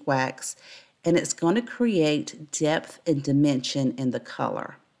antique wax, and it's going to create depth and dimension in the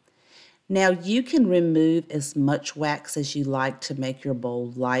color. Now you can remove as much wax as you like to make your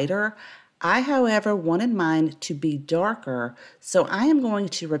bowl lighter. I, however, wanted mine to be darker, so I am going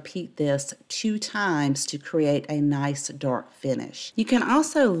to repeat this 2 times to create a nice dark finish. You can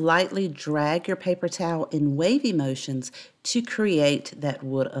also lightly drag your paper towel in wavy motions to create that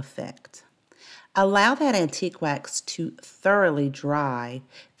wood effect. Allow that antique wax to thoroughly dry,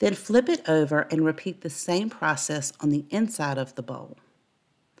 then flip it over and repeat the same process on the inside of the bowl.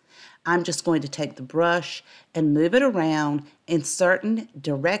 I'm just going to take the brush and move it around in certain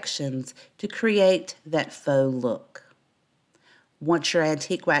directions to create that faux look. Once your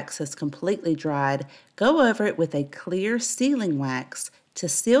antique wax has completely dried, go over it with a clear sealing wax to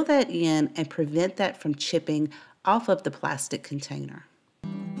seal that in and prevent that from chipping off of the plastic container.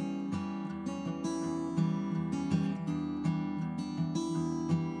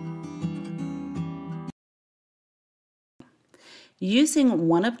 Using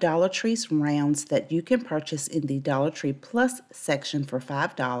one of Dollar Tree's rounds that you can purchase in the Dollar Tree Plus section for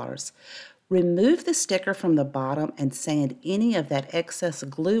 $5, remove the sticker from the bottom and sand any of that excess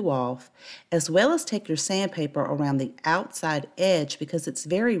glue off, as well as take your sandpaper around the outside edge because it's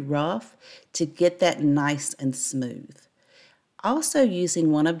very rough to get that nice and smooth. Also, using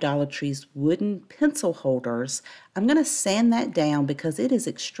one of Dollar Tree's wooden pencil holders, I'm going to sand that down because it is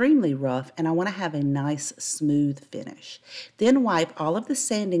extremely rough and I want to have a nice smooth finish. Then wipe all of the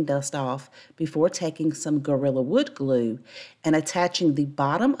sanding dust off before taking some Gorilla Wood glue and attaching the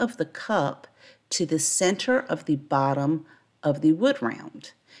bottom of the cup to the center of the bottom of the wood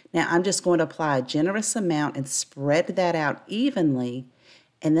round. Now I'm just going to apply a generous amount and spread that out evenly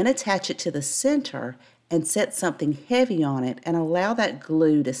and then attach it to the center and set something heavy on it and allow that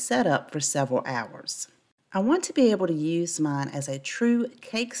glue to set up for several hours. I want to be able to use mine as a true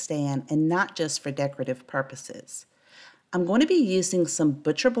cake stand and not just for decorative purposes. I'm going to be using some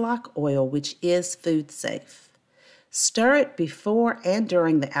butcher block oil, which is food safe. Stir it before and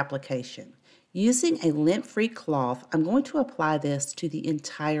during the application. Using a lint-free cloth, I'm going to apply this to the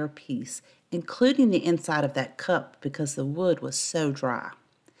entire piece, including the inside of that cup because the wood was so dry.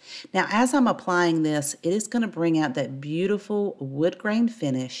 Now, as I'm applying this, it is going to bring out that beautiful wood grain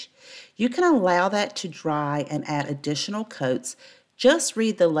finish. You can allow that to dry and add additional coats. Just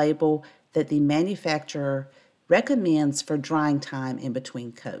read the label that the manufacturer recommends for drying time in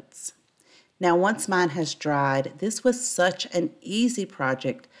between coats. Now, once mine has dried, this was such an easy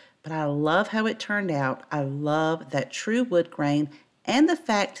project, but I love how it turned out. I love that true wood grain and the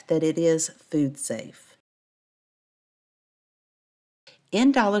fact that it is food safe.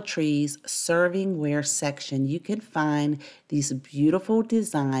 In Dollar Tree's servingware section, you can find these beautiful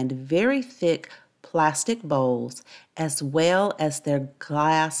designed, very thick plastic bowls as well as their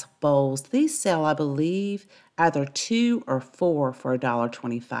glass bowls. These sell, I believe, either 2 or 4 for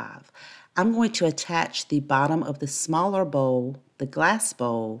 $1.25. I'm going to attach the bottom of the smaller bowl, the glass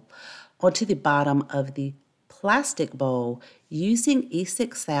bowl, onto the bottom of the plastic bowl using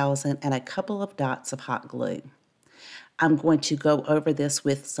E6000 and a couple of dots of hot glue. I'm going to go over this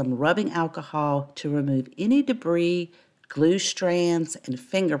with some rubbing alcohol to remove any debris, glue strands, and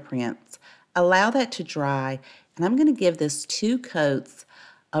fingerprints. Allow that to dry, and I'm going to give this 2 coats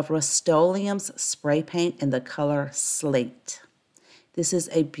of Rust-Oleum's spray paint in the color Slate. This is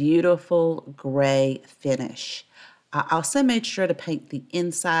a beautiful gray finish. I also made sure to paint the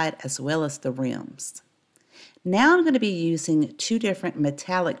inside as well as the rims. Now I'm going to be using 2 different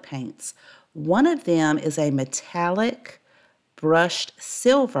metallic paints. One of them is a metallic brushed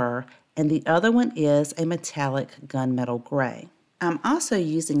silver, and the other one is a metallic gunmetal gray. I'm also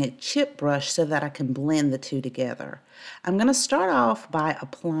using a chip brush so that I can blend the 2 together. I'm going to start off by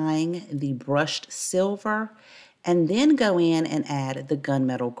applying the brushed silver and then go in and add the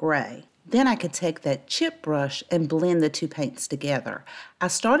gunmetal gray. Then I could take that chip brush and blend the 2 paints together. I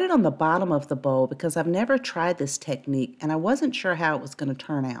started on the bottom of the bowl because I've never tried this technique and I wasn't sure how it was going to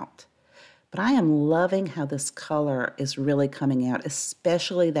turn out. But I am loving how this color is really coming out,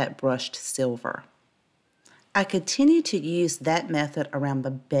 especially that brushed silver. I continue to use that method around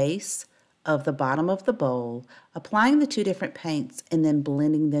the base of the bottom of the bowl, applying the 2 different paints and then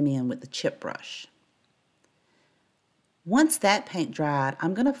blending them in with the chip brush. Once that paint dried,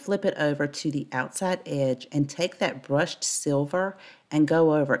 I'm going to flip it over to the outside edge and take that brushed silver and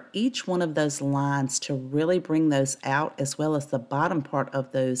go over each one of those lines to really bring those out, as well as the bottom part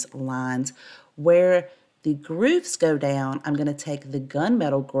of those lines where the grooves go down. I'm going to take the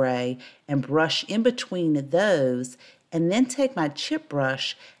gunmetal gray and brush in between those, and then take my chip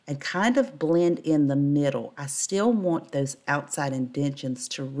brush and kind of blend in the middle. I still want those outside indentions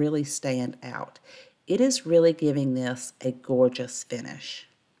to really stand out. It is really giving this a gorgeous finish.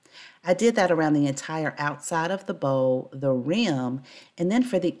 I did that around the entire outside of the bowl, the rim, and then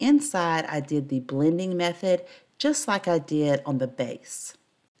for the inside I did the blending method just like I did on the base.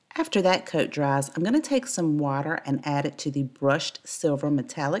 After that coat dries, I'm going to take some water and add it to the brushed silver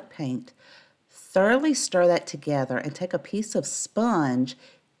metallic paint, thoroughly stir that together, and take a piece of sponge,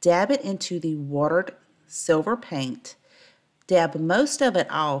 dab it into the watered silver paint, dab most of it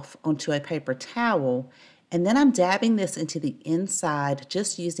off onto a paper towel, and then I'm dabbing this into the inside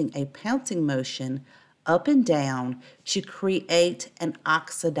just using a pouncing motion up and down to create an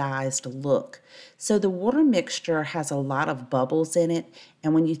oxidized look. So the water mixture has a lot of bubbles in it,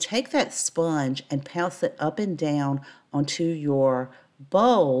 and when you take that sponge and pounce it up and down onto your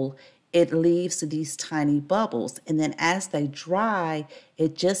bowl, it leaves these tiny bubbles, and then as they dry,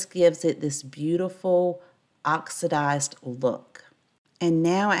 it just gives it this beautiful oxidized look. And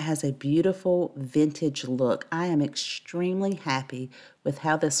now it has a beautiful vintage look. I am extremely happy with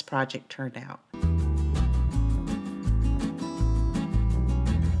how this project turned out.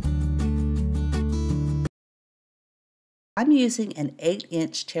 I'm using an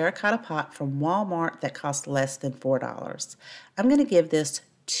 8-inch terracotta pot from Walmart that cost less than $4. I'm going to give this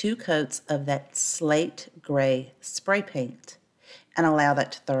 2 coats of that slate gray spray paint and allow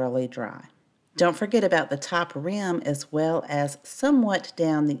that to thoroughly dry. Don't forget about the top rim as well as somewhat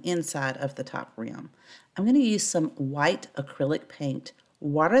down the inside of the top rim. I'm going to use some white acrylic paint,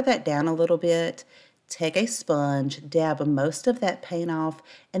 water that down a little bit, take a sponge, dab most of that paint off,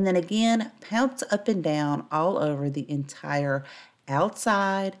 and then again pounce up and down all over the entire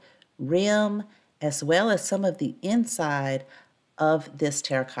outside rim as well as some of the inside of this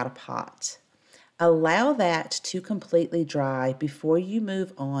terracotta pot. Allow that to completely dry before you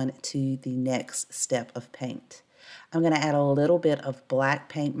move on to the next step of paint. I'm going to add a little bit of black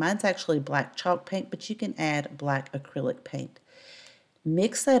paint. Mine's actually black chalk paint, but you can add black acrylic paint.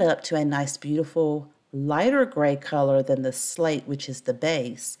 Mix that up to a nice, beautiful, lighter gray color than the slate, which is the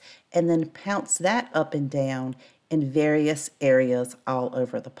base, and then pounce that up and down in various areas all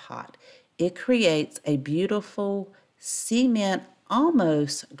over the pot. It creates a beautiful cement,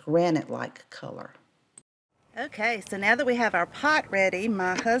 almost granite-like color. Okay, so now that we have our pot ready,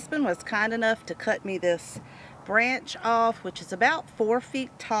 my husband was kind enough to cut me this branch off, which is about 4 feet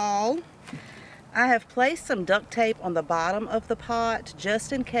tall. I have placed some duct tape on the bottom of the pot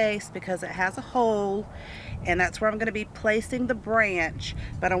just in case, because it has a hole, and that's where I'm going to be placing the branch,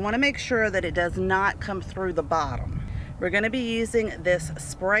 but I want to make sure that it does not come through the bottom. We're going to be using this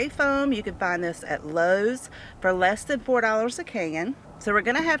spray foam. You can find this at Lowe's for less than $4 a can. So we're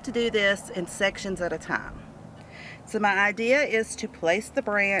going to have to do this in sections at a time. So my idea is to place the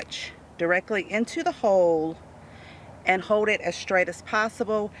branch directly into the hole and hold it as straight as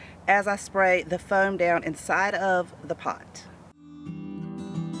possible as I spray the foam down inside of the pot.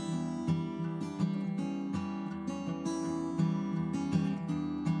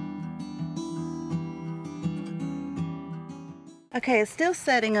 Okay, it's still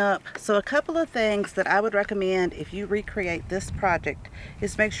setting up, so a couple of things that I would recommend if you recreate this project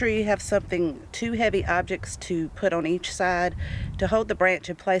is make sure you have two heavy objects to put on each side to hold the branch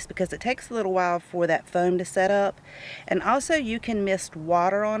in place, because it takes a little while for that foam to set up. And also you can mist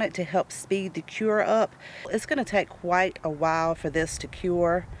water on it to help speed the cure up. It's going to take quite a while for this to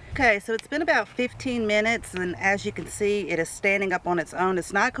cure. Okay, so it's been about 15 minutes, and as you can see, it is standing up on its own.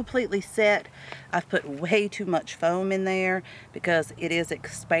 It's not completely set. I've put way too much foam in there because it is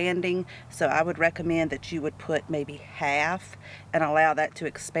expanding, so I would recommend that you would put maybe half and allow that to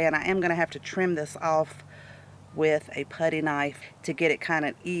expand. I am going to have to trim this off with a putty knife to get it kind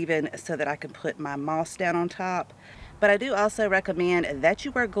of even so that I can put my moss down on top. But I do also recommend that you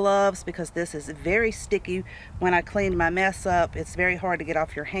wear gloves, because this is very sticky. When I cleaned my mess up, it's very hard to get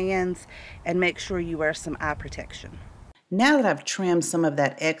off your hands, and make sure you wear some eye protection. Now that I've trimmed some of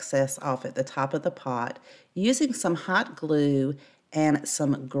that excess off at the top of the pot, using some hot glue and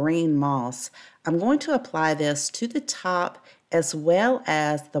some green moss, I'm going to apply this to the top as well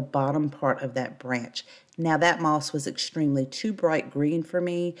as the bottom part of that branch. Now that moss was extremely too bright green for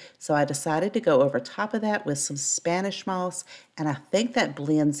me, so I decided to go over top of that with some Spanish moss, and I think that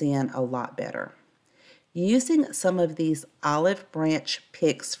blends in a lot better. Using some of these olive branch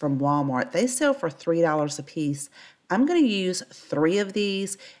picks from Walmart, they sell for $3 a piece. I'm going to use 3 of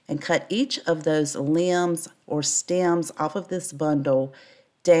these and cut each of those limbs or stems off of this bundle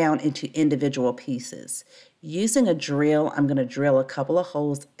down into individual pieces. Using a drill, I'm going to drill a couple of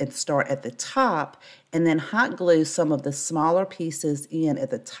holes and start at the top, and then hot glue some of the smaller pieces in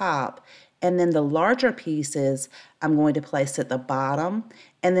at the top, and then the larger pieces I'm going to place at the bottom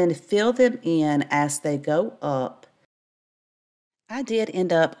and then fill them in as they go up. I did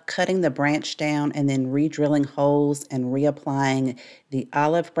end up cutting the branch down and then re-drilling holes and reapplying the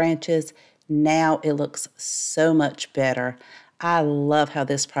olive branches. Now it looks so much better. I love how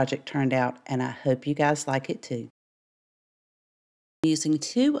this project turned out, and I hope you guys like it too. Using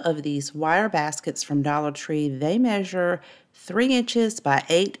 2 of these wire baskets from Dollar Tree, they measure 3 inches by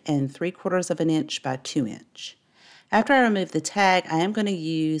 8 3/4 inches by 2 inches. After I remove the tag, I am going to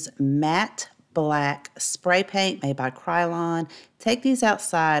use matte black spray paint made by Krylon. Take these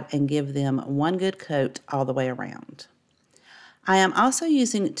outside and give them one good coat all the way around. I am also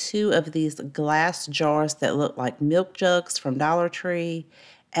using 2 of these glass jars that look like milk jugs from Dollar Tree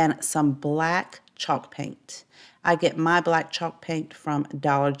and some black chalk paint. I get my black chalk paint from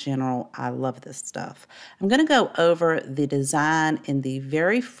Dollar General. I love this stuff. I'm going to go over the design in the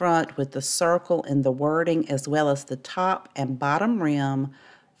very front with the circle and the wording, as well as the top and bottom rim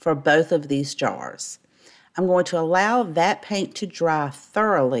for both of these jars. I'm going to allow that paint to dry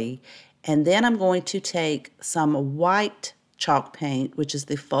thoroughly, and then I'm going to take some white chalk paint, which is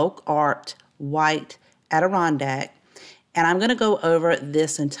the Folk Art White Adirondack, and I'm going to go over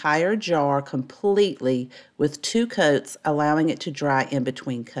this entire jar completely with 2 coats, allowing it to dry in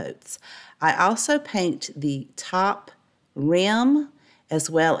between coats. I also paint the top rim as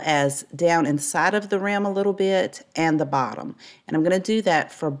well as down inside of the rim a little bit and the bottom. And I'm going to do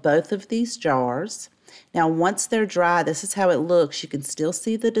that for both of these jars. Now once they're dry, this is how it looks. You can still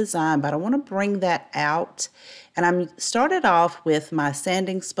see the design, but I want to bring that out. And I started off with my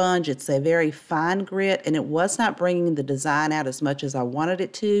sanding sponge. It's a very fine grit, and it was not bringing the design out as much as I wanted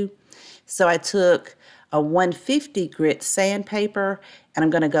it to. So I took a 150 grit sandpaper, and I'm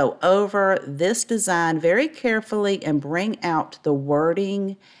going to go over this design very carefully and bring out the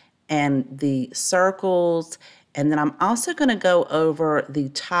wording and the circles. And then I'm also going to go over the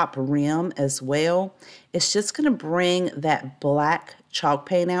top rim as well. It's just going to bring that black chalk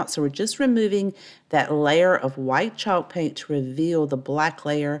paint out. So we're just removing that layer of white chalk paint to reveal the black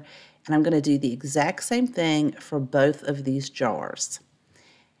layer. And I'm going to do the exact same thing for both of these jars.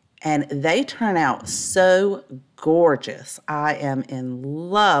 And they turn out so gorgeous. I am in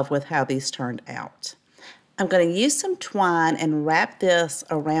love with how these turned out. I'm going to use some twine and wrap this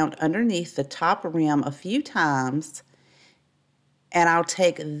around underneath the top rim a few times. And I'll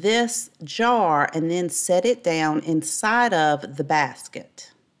take this jar and then set it down inside of the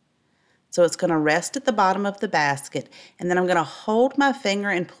basket. So it's going to rest at the bottom of the basket. And then I'm going to hold my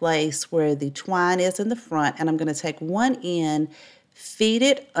finger in place where the twine is in the front. And I'm going to take one end, feed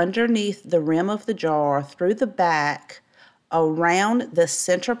it underneath the rim of the jar, through the back, around the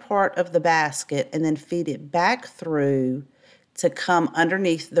center part of the basket, and then feed it back through to come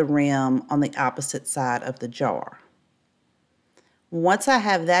underneath the rim on the opposite side of the jar. Once I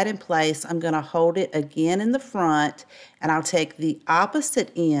have that in place, I'm going to hold it again in the front, and I'll take the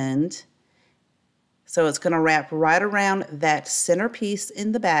opposite end. So it's going to wrap right around that center piece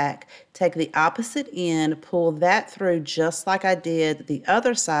in the back. Take the opposite end, pull that through just like I did the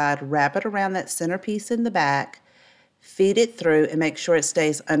other side, wrap it around that center piece in the back, feed it through, and make sure it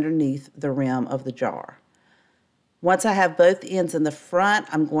stays underneath the rim of the jar. Once I have both ends in the front,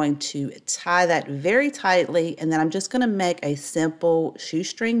 I'm going to tie that very tightly, and then I'm just going to make a simple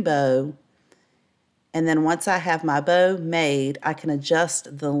shoestring bow. And then once I have my bow made, I can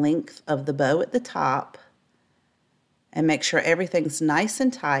adjust the length of the bow at the top and make sure everything's nice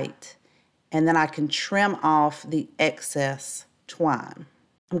and tight. And then I can trim off the excess twine.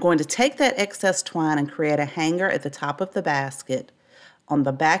 I'm going to take that excess twine and create a hanger at the top of the basket. On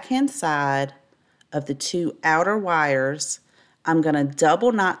the backhand side of the two outer wires, I'm going to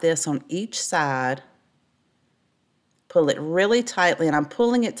double knot this on each side, pull it really tightly, and I'm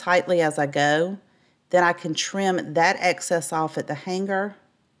pulling it tightly as I go. Then I can trim that excess off at the hanger.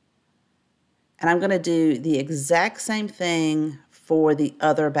 And I'm going to do the exact same thing for the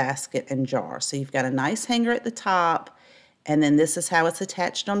other basket and jar. So you've got a nice hanger at the top, and then this is how it's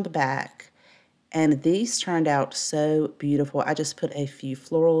attached on the back. And these turned out so beautiful. I just put a few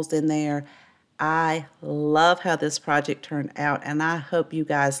florals in there. I love how this project turned out, and I hope you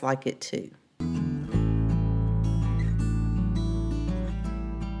guys like it too.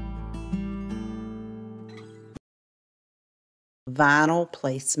 Vinyl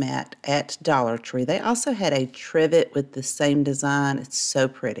placemat at Dollar Tree. They also had a trivet with the same design. It's so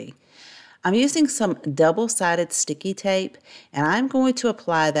pretty. I'm using some double-sided sticky tape, and I'm going to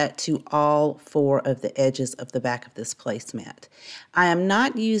apply that to all 4 of the edges of the back of this placemat. I am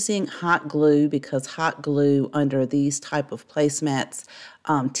not using hot glue because hot glue under these type of placemats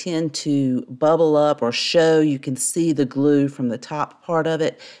tend to bubble up or show. You can see the glue from the top part of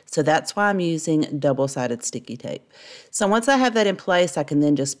it. So that's why I'm using double-sided sticky tape. So once I have that in place, I can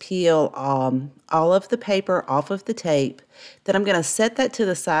then just peel all of the paper off of the tape. Then I'm going to set that to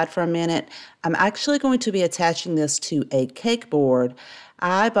the side for a minute. I'm actually going to be attaching this to a cake board.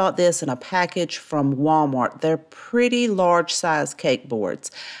 I bought this in a package from Walmart. They're pretty large size cake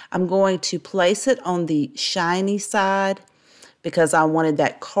boards. I'm going to place it on the shiny side because I wanted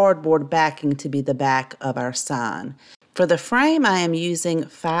that cardboard backing to be the back of our sign. For the frame, I am using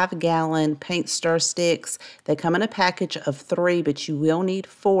 5-gallon paint stir sticks. They come in a package of 3, but you will need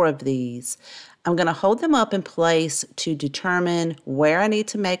 4 of these. I'm going to hold them up in place to determine where I need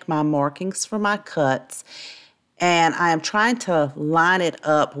to make my markings for my cuts. And I am trying to line it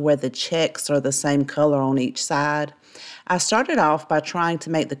up where the checks are the same color on each side. I started off by trying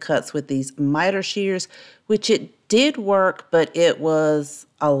to make the cuts with these miter shears, which it did work, but it was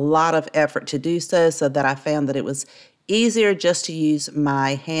a lot of effort to do so that I found that it was easier just to use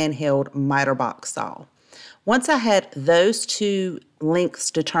my handheld miter box saw. Once I had those 2 lengths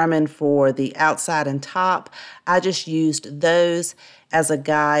determined for the outside and top, I just used those as a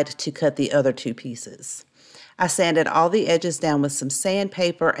guide to cut the other 2 pieces. I sanded all the edges down with some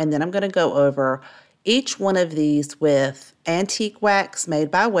sandpaper, and then I'm going to go over each one of these with antique wax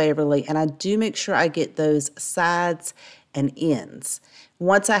made by Waverly, and I do make sure I get those sides and ends.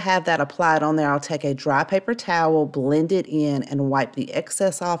 Once I have that applied on there, I'll take a dry paper towel, blend it in, and wipe the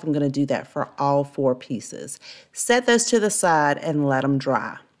excess off. I'm going to do that for all 4 pieces. Set those to the side and let them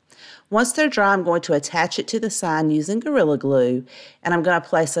dry. Once they're dry, I'm going to attach it to the sign using Gorilla Glue, and I'm going to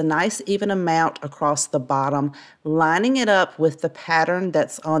place a nice even amount across the bottom, lining it up with the pattern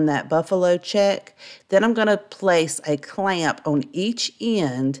that's on that buffalo check. Then I'm going to place a clamp on each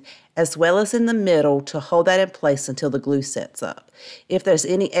end as well as in the middle to hold that in place until the glue sets up. If there's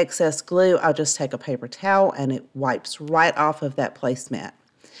any excess glue, I'll just take a paper towel and it wipes right off of that placemat.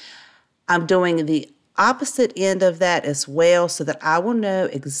 I'm doing the opposite end of that as well so that I will know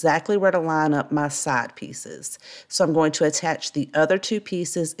exactly where to line up my side pieces. So I'm going to attach the other 2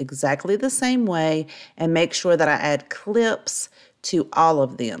 pieces exactly the same way and make sure that I add clips to all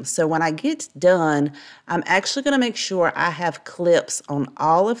of them. So when I get done, I'm actually going to make sure I have clips on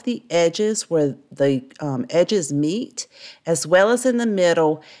all of the edges where the edges meet, as well as in the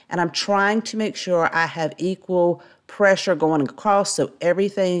middle, and I'm trying to make sure I have equal pressure going across so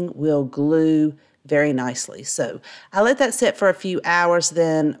everything will glue very nicely. So I let that sit for a few hours.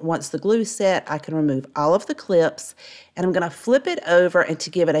 Then once the glue's set, I can remove all of the clips, and I'm going to flip it over, and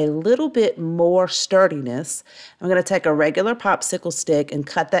to give it a little bit more sturdiness, I'm going to take a regular popsicle stick and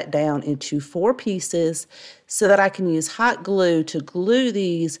cut that down into 4 pieces so that I can use hot glue to glue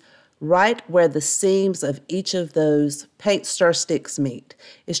these right where the seams of each of those paint stir sticks meet.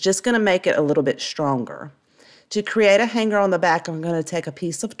 It's just going to make it a little bit stronger. To create a hanger on the back, I'm going to take a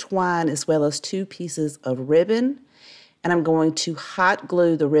piece of twine as well as 2 pieces of ribbon, and I'm going to hot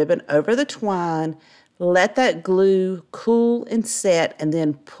glue the ribbon over the twine, let that glue cool and set, and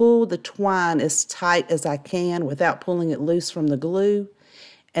then pull the twine as tight as I can without pulling it loose from the glue.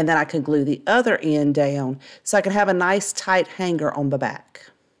 And then I can glue the other end down so I can have a nice tight hanger on the back.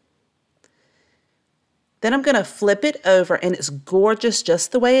 Then I'm going to flip it over, and it's gorgeous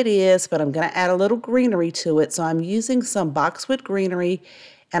just the way it is, but I'm going to add a little greenery to it. So I'm using some boxwood greenery,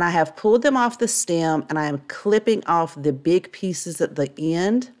 and I have pulled them off the stem, and I am clipping off the big pieces at the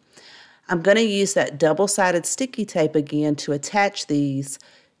end. I'm going to use that double-sided sticky tape again to attach these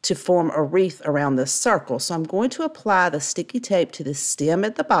to form a wreath around this circle. So I'm going to apply the sticky tape to the stem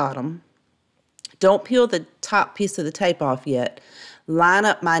at the bottom. Don't peel the top piece of the tape off yet. Line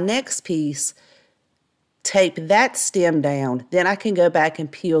up my next piece, tape that stem down, then I can go back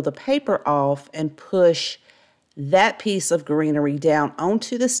and peel the paper off and push that piece of greenery down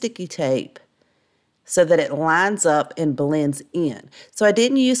onto the sticky tape so that it lines up and blends in. So I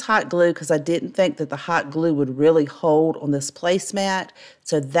didn't use hot glue because I didn't think that the hot glue would really hold on this placemat.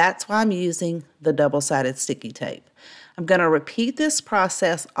 So that's why I'm using the double-sided sticky tape. I'm going to repeat this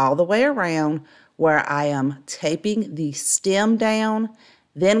process all the way around where I am taping the stem down,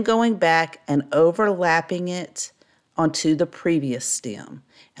 then going back and overlapping it onto the previous stem.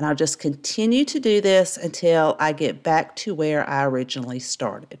 And I'll just continue to do this until I get back to where I originally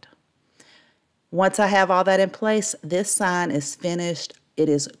started. Once I have all that in place, this sign is finished. It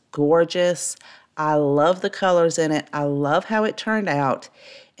is gorgeous. I love the colors in it. I love how it turned out.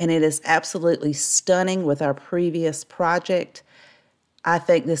 And it is absolutely stunning with our previous project. I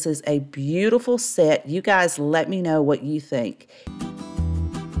think this is a beautiful set. You guys let me know what you think.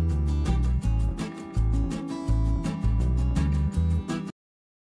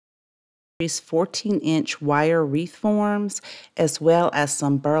 These 14-inch wire wreath forms, as well as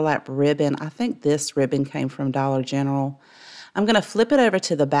some burlap ribbon. I think this ribbon came from Dollar General. I'm going to flip it over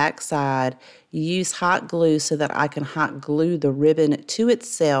to the back side, use hot glue so that I can hot glue the ribbon to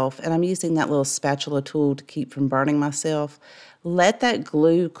itself, and I'm using that little spatula tool to keep from burning myself. Let that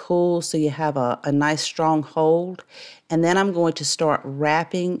glue cool so you have a nice strong hold, and then I'm going to start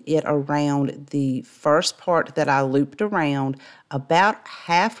wrapping it around the first part that I looped around about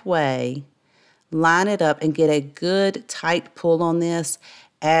halfway. Line it up and get a good tight pull on this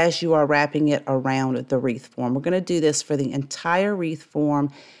as you are wrapping it around the wreath form. We're going to do this for the entire wreath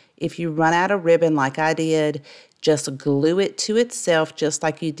form. If you run out of ribbon like I did, just glue it to itself just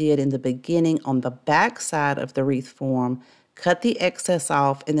like you did in the beginning on the back side of the wreath form. Cut the excess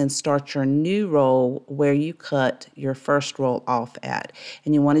off and then start your new roll where you cut your first roll off at.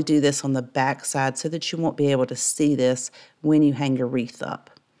 And you want to do this on the back side so that you won't be able to see this when you hang your wreath up.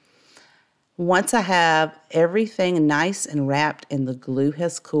 Once I have everything nice and wrapped and the glue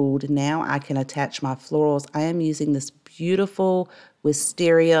has cooled, now I can attach my florals. I am using this beautiful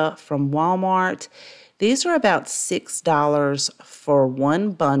wisteria from Walmart. These are about $6 for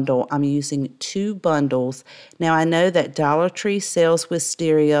one bundle. I'm using 2 bundles. Now I know that Dollar Tree sells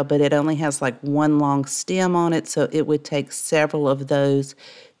wisteria, but it only has like one long stem on it, so it would take several of those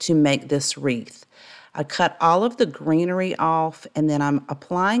to make this wreath. I cut all of the greenery off, and then I'm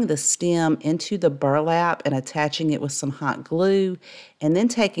applying the stem into the burlap and attaching it with some hot glue, and then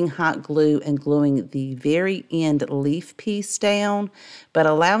taking hot glue and gluing the very end leaf piece down, but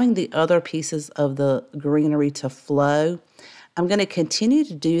allowing the other pieces of the greenery to flow. I'm going to continue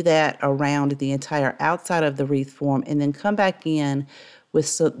to do that around the entire outside of the wreath form, and then come back in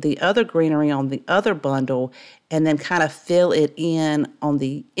with the other greenery on the other bundle, and then kind of fill it in on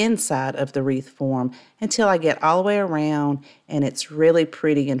the inside of the wreath form until I get all the way around and it's really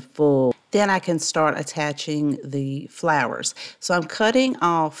pretty and full. Then I can start attaching the flowers. So I'm cutting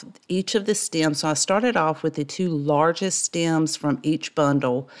off each of the stems. So I started off with the 2 largest stems from each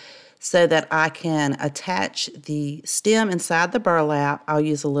bundle so that I can attach the stem inside the burlap. I'll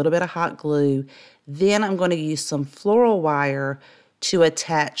use a little bit of hot glue. Then I'm going to use some floral wire to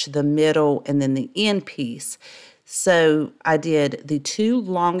attach the middle and then the end piece. So I did the 2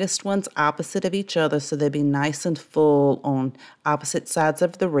 longest ones opposite of each other so they'd be nice and full on opposite sides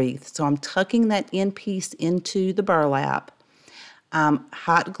of the wreath. So I'm tucking that end piece into the burlap. I'm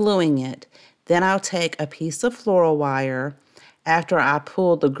hot gluing it. Then I'll take a piece of floral wire after I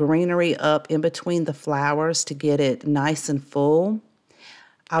pull the greenery up in between the flowers to get it nice and full.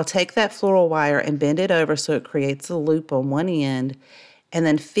 I'll take that floral wire and bend it over so it creates a loop on one end, and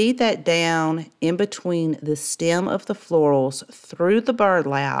then feed that down in between the stem of the florals through the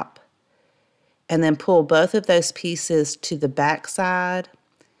burlap and then pull both of those pieces to the back side,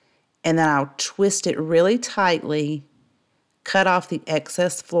 and then I'll twist it really tightly, cut off the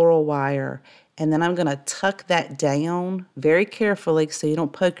excess floral wire, and then I'm going to tuck that down very carefully so you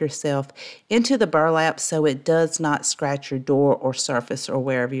don't poke yourself into the burlap so it does not scratch your door or surface or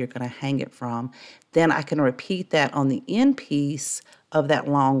wherever you're going to hang it from. Then I can repeat that on the end piece of that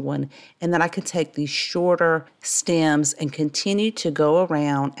long one, and then I can take these shorter stems and continue to go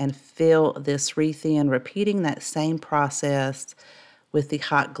around and fill this wreath in, repeating that same process with the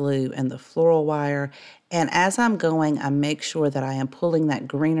hot glue and the floral wire. And as I'm going, I make sure that I am pulling that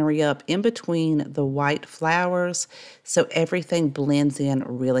greenery up in between the white flowers so everything blends in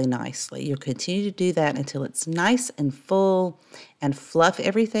really nicely. You'll continue to do that until it's nice and full and fluff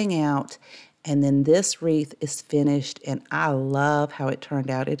everything out. And then this wreath is finished, and I love how it turned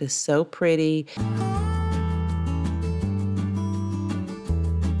out. It is so pretty.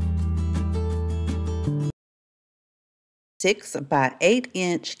 6 by 8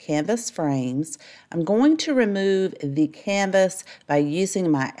 inch canvas frames. I'm going to remove the canvas by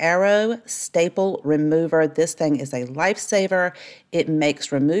using my Arrow staple remover. This thing is a lifesaver. It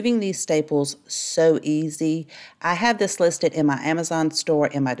makes removing these staples so easy. I have this listed in my Amazon store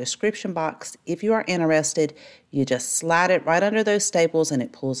in my description box. If you are interested, you just slide it right under those staples and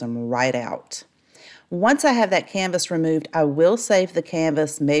it pulls them right out. Once I have that canvas removed, I will save the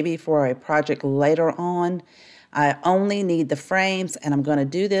canvas maybe for a project later on. I only need the frames, and I'm going to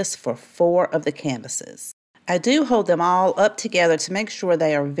do this for 4 of the canvases. I do hold them all up together to make sure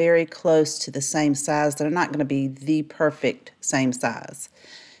they are very close to the same size. They're not going to be the perfect same size.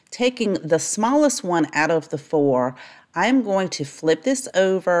 Taking the smallest one out of the 4, I'm going to flip this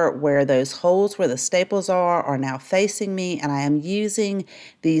over where those holes where the staples are now facing me, and I am using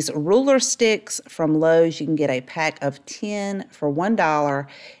these ruler sticks from Lowe's. You can get a pack of 10 for $1,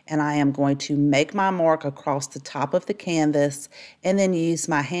 and I am going to make my mark across the top of the canvas and then use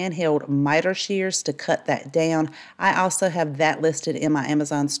my handheld miter shears to cut that down. I also have that listed in my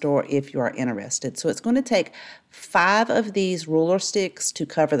Amazon store if you are interested. So it's going to take 5 of these ruler sticks to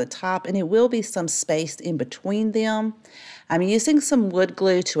cover the top, and it will be some space in between them. I'm using some wood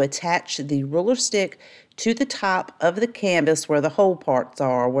glue to attach the ruler stick to the top of the canvas where the hole parts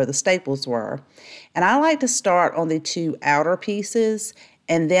are, where the staples were. And I like to start on the 2 outer pieces,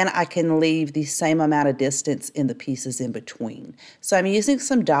 and then I can leave the same amount of distance in the pieces in between. So I'm using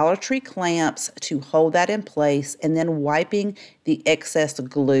some Dollar Tree clamps to hold that in place and then wiping the excess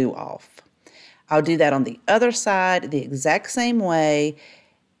glue off. I'll do that on the other side the exact same way,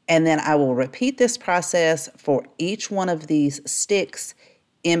 and then I will repeat this process for each one of these sticks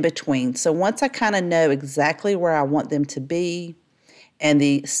in between. So once I kind of know exactly where I want them to be and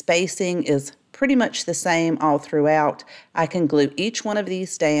the spacing is pretty much the same all throughout, I can glue each one of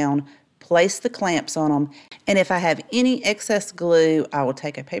these down, place the clamps on them, and if I have any excess glue, I will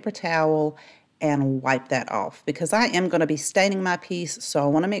take a paper towel and wipe that off because I am going to be staining my piece, so I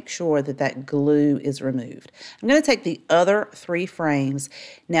want to make sure that that glue is removed. I'm going to take the other 3 frames.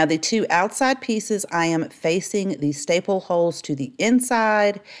 Now the 2 outside pieces, I am facing the staple holes to the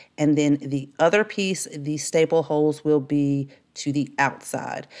inside, and then the other piece, the staple holes will be to the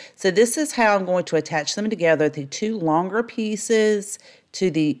outside. So this is how I'm going to attach them together, the 2 longer pieces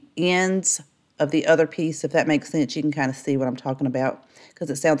to the ends of the other piece. If that makes sense, you can kind of see what I'm talking about because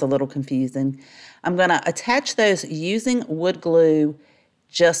it sounds a little confusing. I'm going to attach those using wood glue,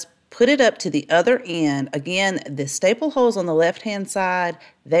 just put it up to the other end. Again, the staple holes on the left-hand side,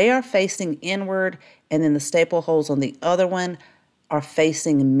 they are facing inward, and then the staple holes on the other one are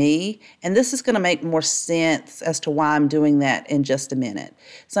facing me. And this is going to make more sense as to why I'm doing that in just a minute.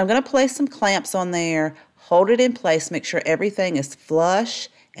 So I'm going to place some clamps on there, hold it in place, make sure everything is flush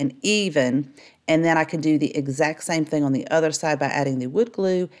and even, and then I can do the exact same thing on the other side by adding the wood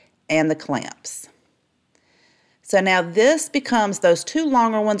glue and the clamps. So now this becomes, those 2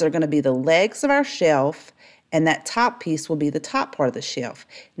 longer ones are going to be the legs of our shelf, and that top piece will be the top part of the shelf.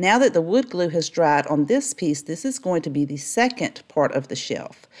 Now that the wood glue has dried on this piece, this is going to be the second part of the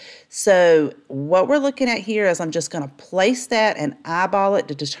shelf. So what we're looking at here is I'm just going to place that and eyeball it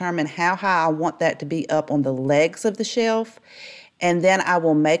to determine how high I want that to be up on the legs of the shelf. And then I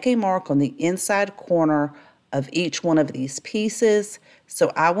will make a mark on the inside corner of each one of these pieces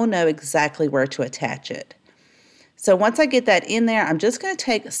so I will know exactly where to attach it. So once I get that in there, I'm just going to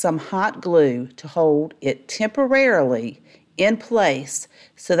take some hot glue to hold it temporarily in place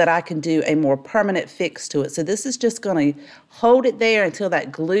so that I can do a more permanent fix to it. So this is just going to hold it there until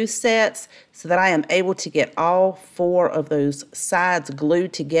that glue sets so that I am able to get all 4 of those sides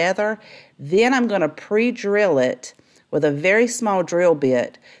glued together. Then I'm going to pre-drill it with a very small drill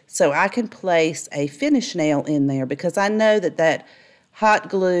bit so I can place a finish nail in there, because I know that that hot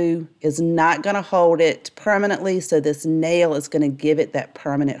glue is not going to hold it permanently, so this nail is going to give it that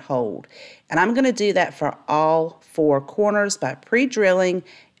permanent hold. And I'm going to do that for all 4 corners by pre-drilling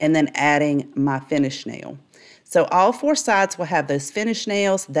and then adding my finish nail. So all 4 sides will have those finish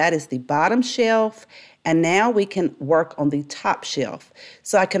nails. That is the bottom shelf. And now we can work on the top shelf.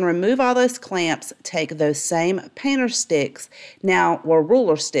 So I can remove all those clamps, take those same painter sticks, or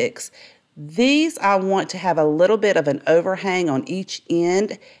ruler sticks. These I want to have a little bit of an overhang on each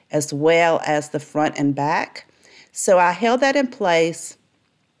end as well as the front and back. So I held that in place,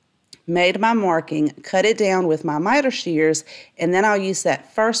 made my marking, cut it down with my miter shears, and then I'll use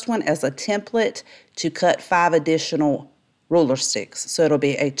that first one as a template to cut 5 additional ruler sticks. So it'll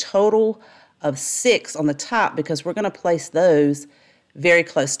be a total of 6 on the top, because we're going to place those very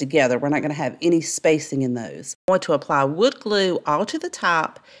close together. We're not going to have any spacing in those. I'm going to apply wood glue all to the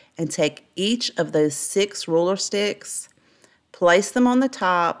top and take each of those 6 ruler sticks, place them on the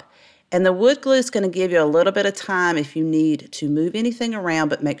top, and the wood glue is going to give you a little bit of time if you need to move anything around,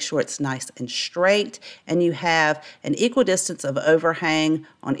 but make sure it's nice and straight and you have an equal distance of overhang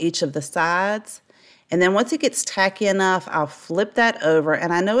on each of the sides. And then once it gets tacky enough, I'll flip that over,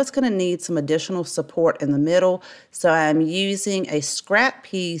 and I know it's going to need some additional support in the middle, so I'm using a scrap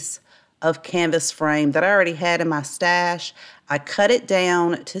piece of canvas frame that I already had in my stash. I cut it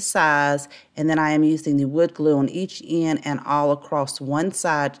down to size, and then I am using the wood glue on each end and all across one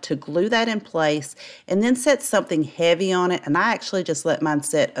side to glue that in place, and then set something heavy on it, and I actually just let mine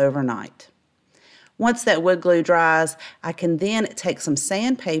set overnight. Once that wood glue dries, I can then take some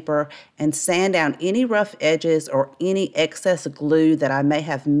sandpaper and sand down any rough edges or any excess glue that I may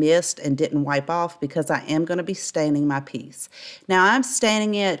have missed and didn't wipe off, because I am going to be staining my piece. Now I'm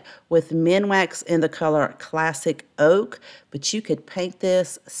staining it with Minwax in the color Classic Oak, but you could paint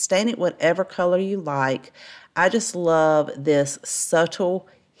this, stain it whatever color you like. I just love this subtle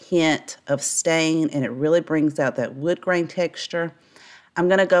hint of stain, and it really brings out that wood grain texture. I'm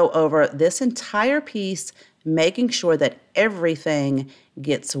going to go over this entire piece, making sure that everything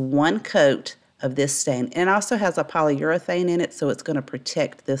gets one coat of this stain. And it also has a polyurethane in it, so it's going to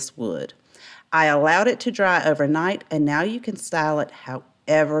protect this wood. I allowed it to dry overnight, and now you can style it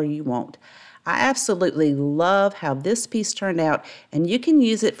however you want. I absolutely love how this piece turned out, and you can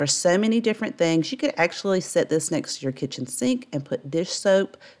use it for so many different things. You could actually set this next to your kitchen sink and put dish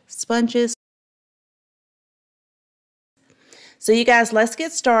soap, sponges. So you guys, let's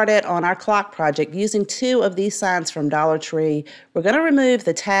get started on our clock project using 2 of these signs from Dollar Tree. We're going to remove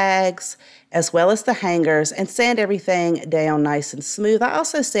the tags as well as the hangers and sand everything down nice and smooth. I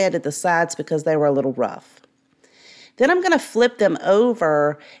also sanded the sides because they were a little rough. Then I'm going to flip them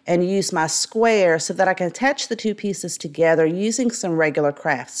over and use my square so that I can attach the 2 pieces together using some regular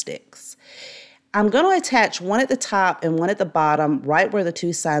craft sticks. I'm going to attach one at the top and one at the bottom, right where the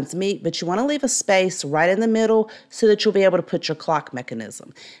 2 signs meet, but you want to leave a space right in the middle so that you'll be able to put your clock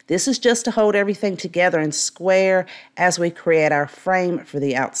mechanism. This is just to hold everything together and square as we create our frame for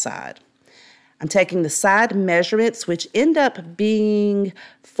the outside. I'm taking the side measurements, which end up being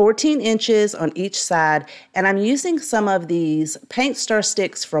 14 inches on each side, and I'm using some of these paint stir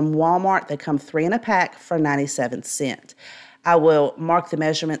sticks from Walmart. They come 3 in a pack for 97 cents. I will mark the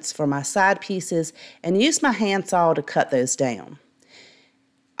measurements for my side pieces and use my handsaw to cut those down.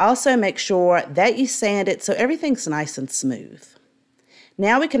 Also make sure that you sand it so everything's nice and smooth.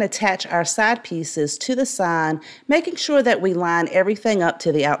 Now we can attach our side pieces to the sign, making sure that we line everything up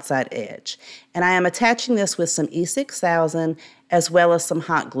to the outside edge. And I am attaching this with some E6000 as well as some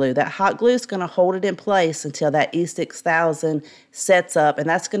hot glue. That hot glue is going to hold it in place until that E6000 sets up, and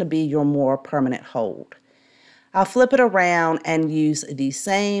that's going to be your more permanent hold. I'll flip it around and use the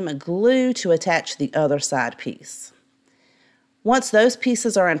same glue to attach the other side piece. Once those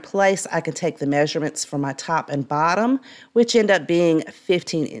pieces are in place, I can take the measurements for my top and bottom, which end up being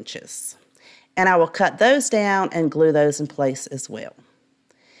 15 inches. And I will cut those down and glue those in place as well.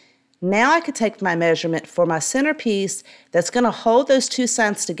 Now I can take my measurement for my centerpiece that's going to hold those 2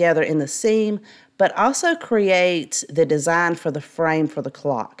 signs together in the seam, but also create the design for the frame for the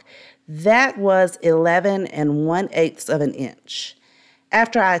clock. That was 11 1/8 of an inch.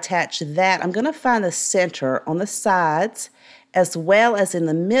 After I attach that, I'm going to find the center on the sides as well as in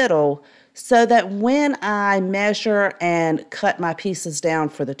the middle, so that when I measure and cut my pieces down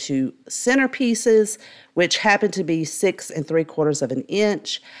for the 2 center pieces, which happen to be 6 3/4 of an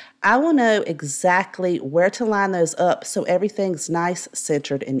inch, I will know exactly where to line those up so everything's nice,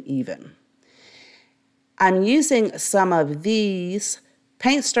 centered, and even. I'm using some of these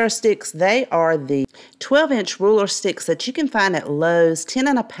paint stir sticks. They are the 12-inch ruler sticks that you can find at Lowe's, 10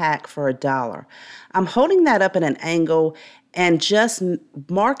 in a pack for $1. I'm holding that up at an angle and just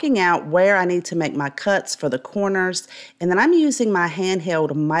marking out where I need to make my cuts for the corners. And then I'm using my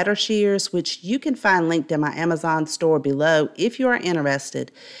handheld miter shears, which you can find linked in my Amazon store below if you are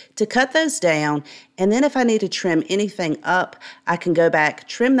interested, to cut those down. And then if I need to trim anything up, I can go back,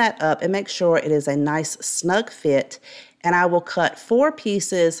 trim that up, and make sure it is a nice snug fit. And I will cut 4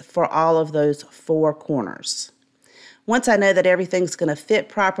 pieces for all of those 4 corners. Once I know that everything's going to fit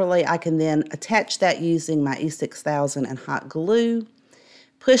properly, I can then attach that using my E6000 and hot glue.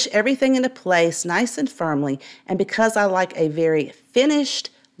 Push everything into place nice and firmly, and because I like a very finished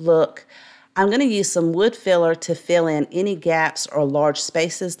look, I'm going to use some wood filler to fill in any gaps or large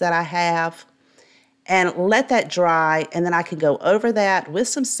spaces that I have. And let that dry, and then I can go over that with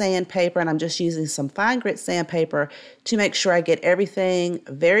some sandpaper, and I'm just using some fine grit sandpaper to make sure I get everything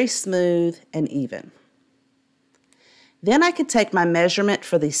very smooth and even. Then I can take my measurement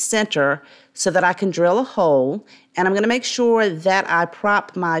for the center so that I can drill a hole, and I'm going to make sure that I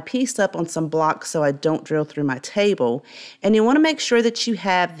prop my piece up on some blocks so I don't drill through my table. And you want to make sure that you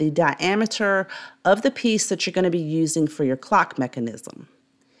have the diameter of the piece that you're going to be using for your clock mechanism.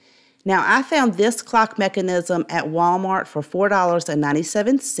 Now, I found this clock mechanism at Walmart for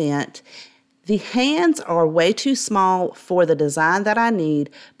 $4.97. The hands are way too small for the design that I need,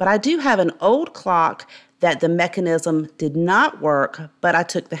 but I do have an old clock that the mechanism did not work, but I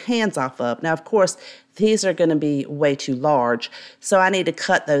took the hands off of. Now, of course, these are going to be way too large, so I need to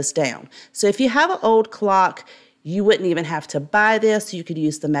cut those down. So if you have an old clock, you wouldn't even have to buy this. You could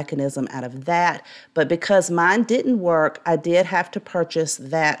use the mechanism out of that. But because mine didn't work, I did have to purchase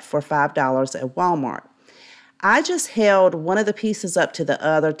that for $5 at Walmart. I just held one of the pieces up to the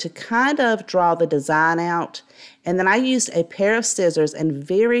other to kind of draw the design out. And then I used a pair of scissors and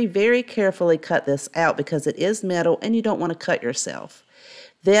very, very carefully cut this out because it is metal and you don't want to cut yourself.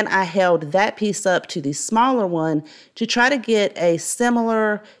 Then I held that piece up to the smaller one to try to get a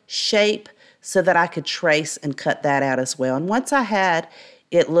similar shape so that I could trace and cut that out as well. And once I had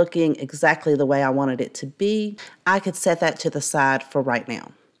it looking exactly the way I wanted it to be, I could set that to the side for right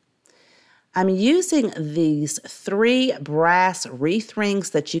now. I'm using these 3 brass wreath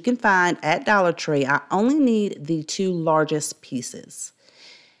rings that you can find at Dollar Tree. I only need the 2 largest pieces.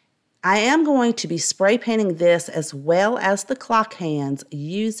 I am going to be spray painting this as well as the clock hands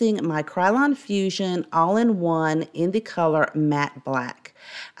using my Krylon Fusion all-in-one in the color matte black.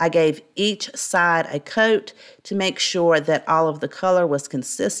 I gave each side a coat to make sure that all of the color was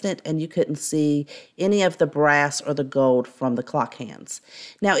consistent and you couldn't see any of the brass or the gold from the clock hands.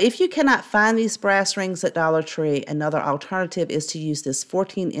 Now, if you cannot find these brass rings at Dollar Tree, another alternative is to use this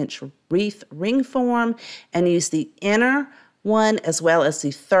 14-inch wreath ring form and use the inner one as well as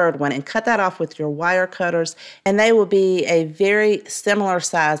the third one and cut that off with your wire cutters, and they will be a very similar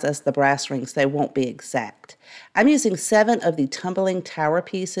size as the brass rings. They won't be exact. I'm using 7 of the tumbling tower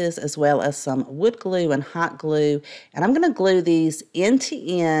pieces as well as some wood glue and hot glue, and I'm going to glue these end to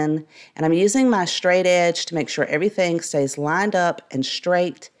end, and I'm using my straight edge to make sure everything stays lined up and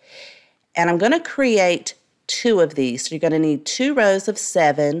straight. And I'm going to create 2 of these. So you're going to need 2 rows of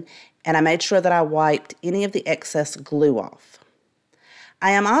 7, and I made sure that I wiped any of the excess glue off.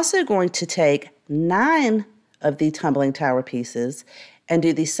 I am also going to take 9 of the tumbling tower pieces and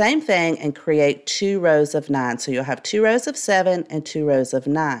do the same thing and create 2 rows of 9. So you'll have 2 rows of 7 and 2 rows of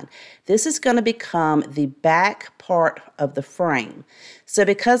 9. This is going to become the back part of the frame. So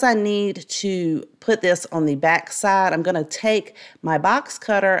because I need to put this on the back side, I'm going to take my box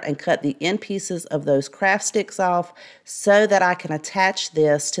cutter and cut the end pieces of those craft sticks off so that I can attach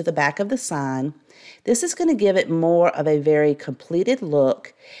this to the back of the sign. This is going to give it more of a very completed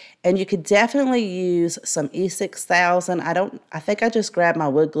look. And you could definitely use some E6000. I think I just grabbed my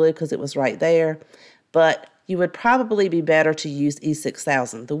wood glue because it was right there. But you would probably be better to use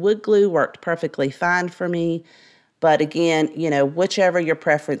E6000. The wood glue worked perfectly fine for me. But again, whichever your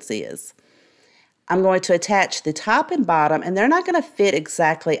preference is. I'm going to attach the top and bottom, and they're not going to fit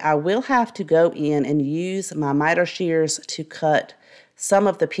exactly. I will have to go in and use my miter shears to cut some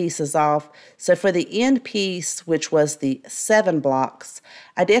of the pieces off. So for the end piece, which was the 7 blocks,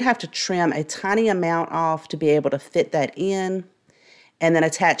 I did have to trim a tiny amount off to be able to fit that in and then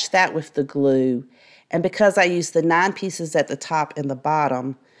attach that with the glue. And because I used the 9 pieces at the top and the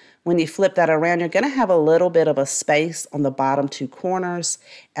bottom, when you flip that around, you're going to have a little bit of a space on the bottom 2 corners.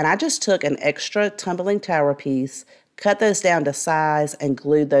 And I just took an extra tumbling tower piece, cut those down to size, and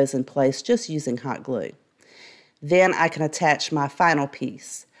glued those in place just using hot glue. Then I can attach my final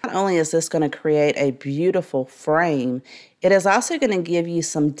piece. Not only is this going to create a beautiful frame, it is also going to give you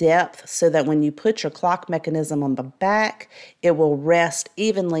some depth so that when you put your clock mechanism on the back, it will rest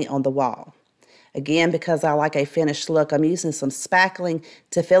evenly on the wall. Again, because I like a finished look, I'm using some spackling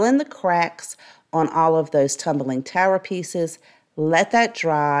to fill in the cracks on all of those tumbling tower pieces. Let that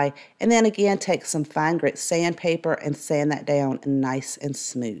dry, and then again take some fine grit sandpaper and sand that down nice and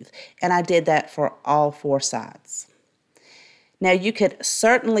smooth. And I did that for all 4 sides. Now you could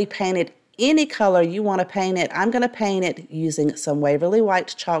certainly paint it any color you want to paint it. I'm going to paint it using some Waverly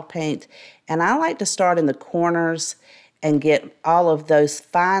White chalk paint, and I like to start in the corners and get all of those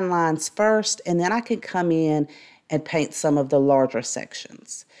fine lines first, and then I can come in and paint some of the larger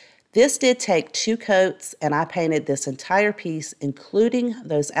sections. This did take 2 coats, and I painted this entire piece, including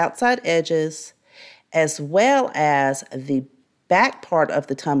those outside edges, as well as the back part of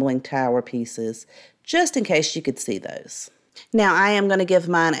the tumbling tower pieces, just in case you could see those. Now I am going to give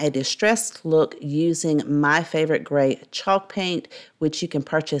mine a distressed look using my favorite gray chalk paint, which you can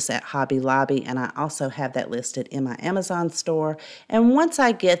purchase at Hobby Lobby, and I also have that listed in my Amazon store. And once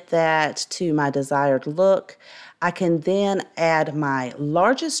I get that to my desired look, I can then add my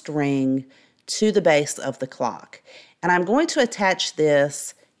largest ring to the base of the clock. And I'm going to attach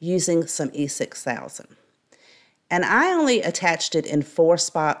this using some E6000. And I only attached it in 4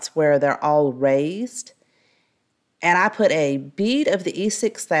 spots where they're all raised. And I put a bead of the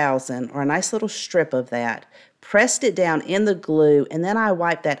E6000, or a nice little strip of that, pressed it down in the glue, and then I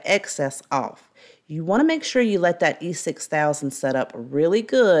wiped that excess off. You want to make sure you let that E6000 set up really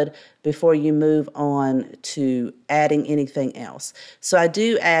good before you move on to adding anything else. So I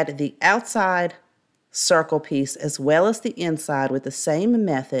do add the outside circle piece as well as the inside with the same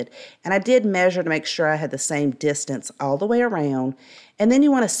method, and I did measure to make sure I had the same distance all the way around. And then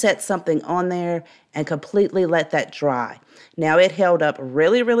you want to set something on there and completely let that dry. Now it held up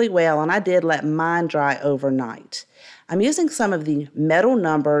really, really well, and I did let mine dry overnight. I'm using some of the metal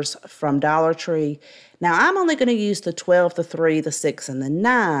numbers from Dollar Tree. Now I'm only going to use the 12, the 3, the 6, and the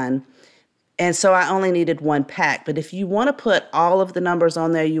 9. And so I only needed 1 pack. But if you want to put all of the numbers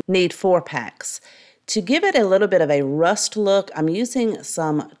on there, you need 4 packs. To give it a little bit of a rust look, I'm using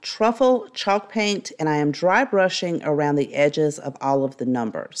some truffle chalk paint, and I am dry brushing around the edges of all of the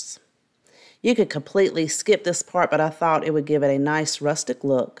numbers. You could completely skip this part, but I thought it would give it a nice rustic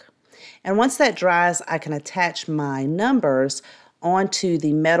look. And once that dries, I can attach my numbers onto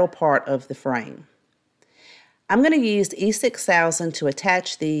the metal part of the frame. I'm going to use E6000 to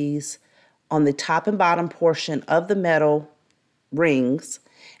attach these on the top and bottom portion of the metal rings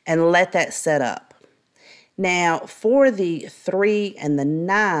and let that set up. Now, for the 3 and the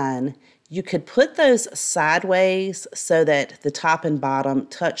 9, you could put those sideways so that the top and bottom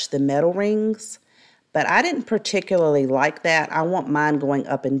touch the metal rings, but I didn't particularly like that. I want mine going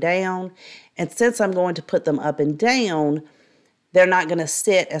up and down, and since I'm going to put them up and down, they're not going to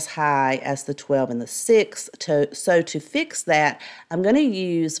sit as high as the 12 and the 6. So to fix that, I'm going to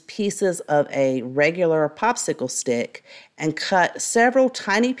use pieces of a regular popsicle stick and cut several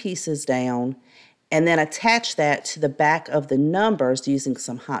tiny pieces down, and then attach that to the back of the numbers using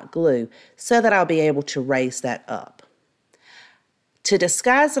some hot glue so that I'll be able to raise that up. To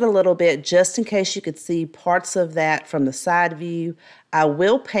disguise it a little bit, just in case you could see parts of that from the side view, I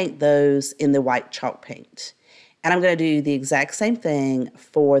will paint those in the white chalk paint. And I'm going to do the exact same thing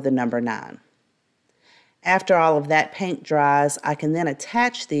for the number 9. After all of that paint dries, I can then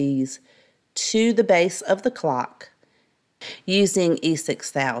attach these to the base of the clock using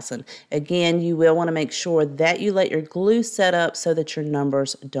E6000. Again, you will want to make sure that you let your glue set up so that your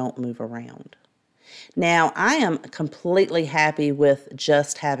numbers don't move around. Now, I am completely happy with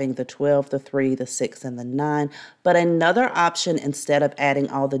just having the 12, the 3, the 6, and the 9, but another option instead of adding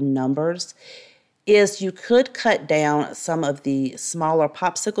all the numbers is you could cut down some of the smaller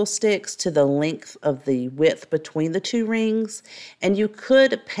popsicle sticks to the length of the width between the 2 rings, and you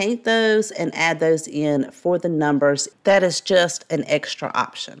could paint those and add those in for the numbers. That is just an extra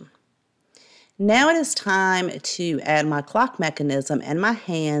option. Now it is time to add my clock mechanism and my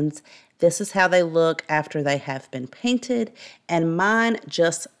hands. This is how they look after they have been painted, and mine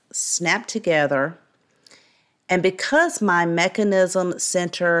just snapped together. And because my mechanism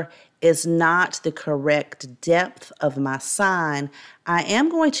center is not the correct depth of my sign, I am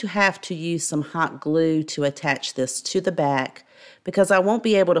going to have to use some hot glue to attach this to the back because I won't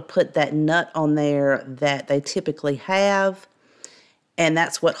be able to put that nut on there that they typically have, and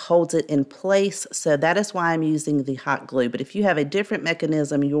that's what holds it in place. So that is why I'm using the hot glue. But if you have a different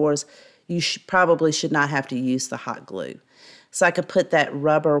mechanism, you probably should not have to use the hot glue. So I could put that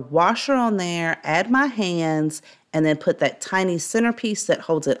rubber washer on there, add my hands, and then put that tiny centerpiece that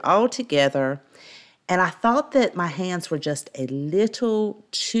holds it all together. And I thought that my hands were just a little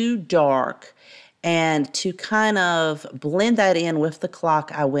too dark, and to kind of blend that in with the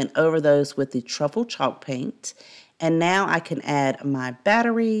clock, I went over those with the truffle chalk paint. And now I can add my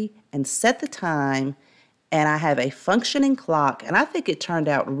battery and set the time, and I have a functioning clock, and I think it turned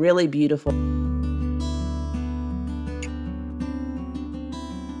out really beautiful.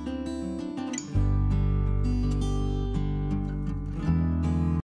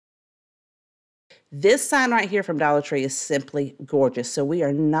 This sign right here from Dollar Tree is simply gorgeous, so we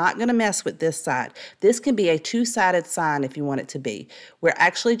are not going to mess with this side. This can be a two-sided sign if you want it to be. We're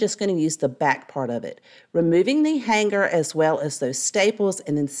actually just going to use the back part of it, removing the hanger as well as those staples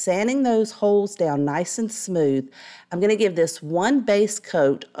and then sanding those holes down nice and smooth. I'm going to give this one base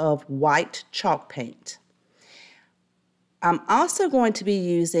coat of white chalk paint. I'm also going to be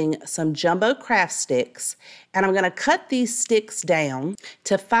using some jumbo craft sticks, and I'm going to cut these sticks down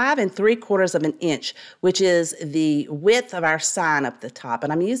to 5 3/4 of an inch, which is the width of our sign up the top.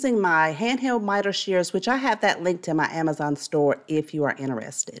 And I'm using my handheld miter shears, which I have that linked in my Amazon store if you are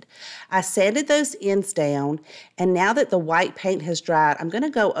interested. I sanded those ends down, and now that the white paint has dried, I'm going to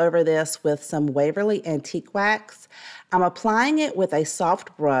go over this with some Waverly Antique Wax. I'm applying it with a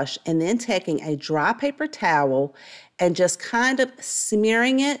soft brush and then taking a dry paper towel and just kind of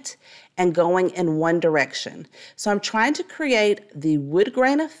smearing it and going in one direction. So I'm trying to create the wood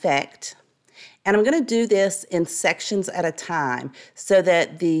grain effect, and I'm going to do this in sections at a time so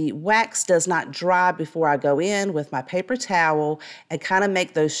that the wax does not dry before I go in with my paper towel and kind of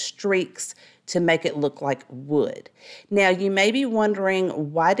make those streaks to make it look like wood. Now, you may be wondering,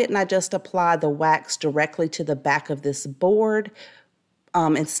 why didn't I just apply the wax directly to the back of this board?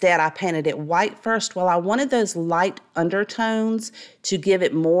 Instead, I painted it white first. Well, I wanted those light undertones to give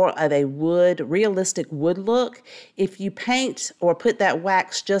it more of a realistic wood look. If you paint or put that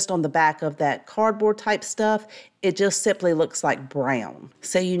wax just on the back of that cardboard type stuff, it just simply looks like brown.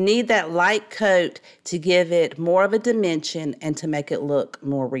 So you need that light coat to give it more of a dimension and to make it look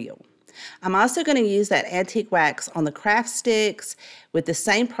more real. I'm also going to use that antique wax on the craft sticks with the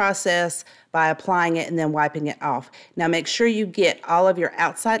same process by applying it and then wiping it off. Now make sure you get all of your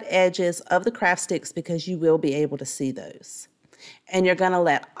outside edges of the craft sticks because you will be able to see those. And you're going to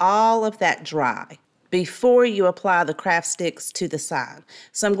let all of that dry before you apply the craft sticks to the sign.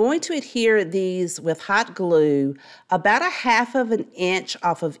 So I'm going to adhere these with hot glue about 1/2 of an inch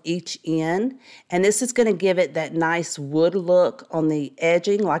off of each end. And this is going to give it that nice wood look on the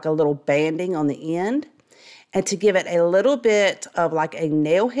edging, like a little banding on the end. And to give it a little bit of like a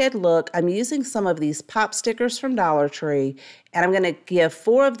nail head look, I'm using some of these pop stickers from Dollar Tree, and I'm going to give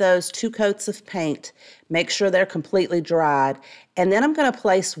 4 of those 2 coats of paint, make sure they're completely dried, and then I'm going to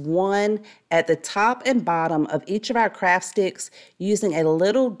place one at the top and bottom of each of our craft sticks using a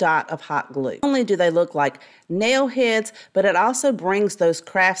little dot of hot glue. Not only do they look like nail heads, but it also brings those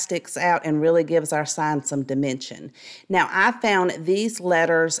craft sticks out and really gives our sign some dimension. Now, I found these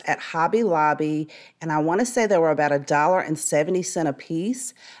letters at Hobby Lobby, and I want to say they were about $1.70 a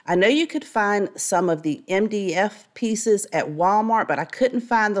piece. I know you could find some of the MDF pieces at Walmart, but I couldn't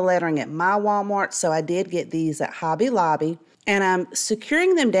find the lettering at my Walmart, so I did get these at Hobby Lobby. And I'm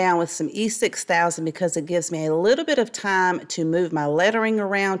securing them down with some E6000 because it gives me a little bit of time to move my lettering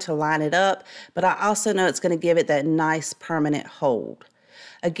around to line it up, but I also know it's going to give it that nice permanent hold.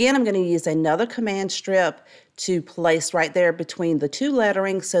 Again, I'm going to use another command strip to place right there between the 2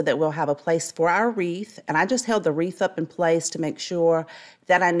 letterings so that we'll have a place for our wreath. And I just held the wreath up in place to make sure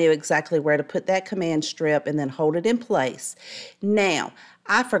that I knew exactly where to put that command strip and then hold it in place. Now,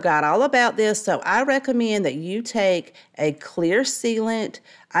 I forgot all about this, so I recommend that you take a clear sealant.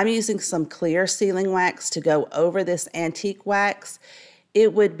 I'm using some clear sealing wax to go over this antique wax.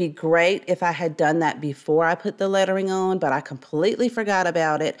 It would be great if I had done that before I put the lettering on, but I completely forgot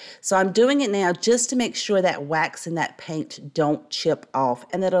about it. So I'm doing it now just to make sure that wax and that paint don't chip off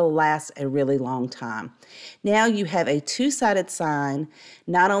and that it'll last a really long time. Now you have a 2-sided sign.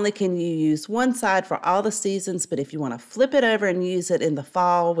 Not only can you use one side for all the seasons, but if you want to flip it over and use it in the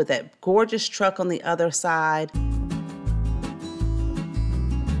fall with that gorgeous truck on the other side.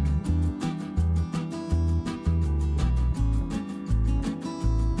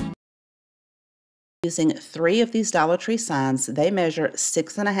 Using 3 of these Dollar Tree signs. They measure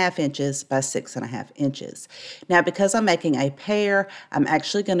 6.5 inches by 6.5 inches. Now, because I'm making a pair, I'm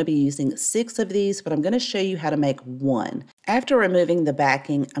actually going to be using 6 of these, but I'm going to show you how to make one. After removing the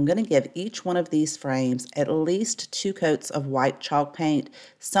backing, I'm going to give each one of these frames at least 2 coats of white chalk paint.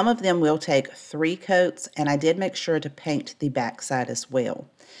 Some of them will take 3 coats, and I did make sure to paint the back side as well.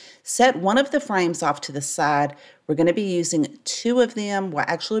 Set one of the frames off to the side. We're going to be using 2 of them, will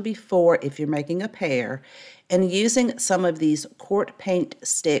actually be 4 if you're making a pair, and using some of these quart paint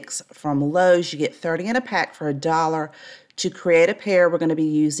sticks from Lowe's. You get 30 in a pack for $1. To create a pair, we're going to be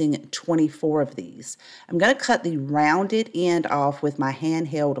using 24 of these. I'm going to cut the rounded end off with my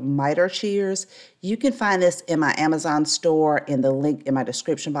handheld miter shears. You can find this in my Amazon store in the link in my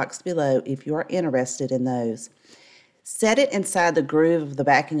description box below if you are interested in those. Set it inside the groove of the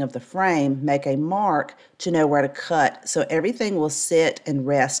backing of the frame. Make a mark to know where to cut so everything will sit and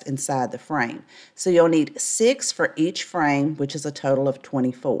rest inside the frame. So you'll need 6 for each frame, which is a total of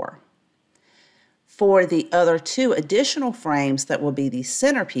 24. For the other 2 additional frames that will be the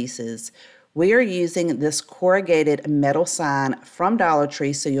centerpieces, we are using this corrugated metal sign from Dollar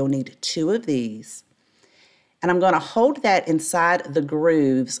Tree, so you'll need 2 of these. And I'm going to hold that inside the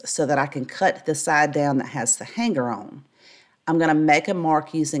grooves so that I can cut the side down that has the hanger on. I'm going to make a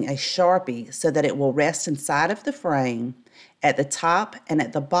mark using a Sharpie so that it will rest inside of the frame at the top and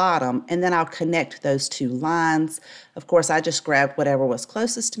at the bottom, and then I'll connect those 2 lines. Of course, I just grabbed whatever was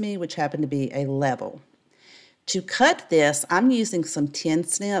closest to me, which happened to be a level. To cut this, I'm using some tin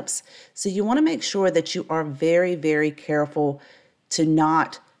snips, so you want to make sure that you are very, very careful to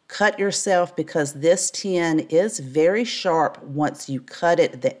not cut yourself, because this tin is very sharp. Once you cut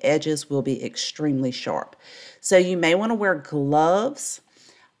it, the edges will be extremely sharp. So you may want to wear gloves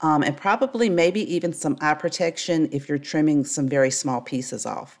and probably maybe even some eye protection if you're trimming some very small pieces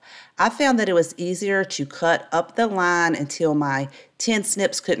off. I found that it was easier to cut up the line until my tin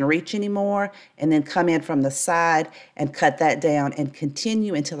snips couldn't reach anymore, and then come in from the side and cut that down and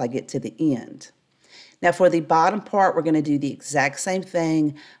continue until I get to the end. Now for the bottom part, we're going to do the exact same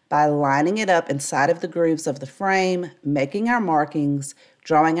thing by lining it up inside of the grooves of the frame, making our markings,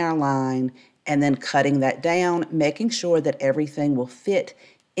 drawing our line, and then cutting that down, making sure that everything will fit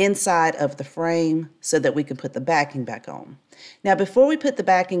inside of the frame so that we can put the backing back on. Now before we put the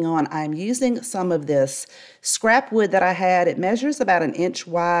backing on, I'm using some of this scrap wood that I had. It measures about 1 inch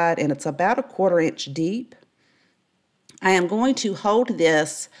wide and it's about 1/4 inch deep. I am going to hold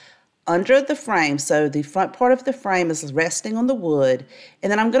this under the frame, so the front part of the frame is resting on the wood,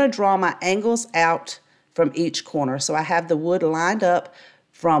 and then I'm going to draw my angles out from each corner. So I have the wood lined up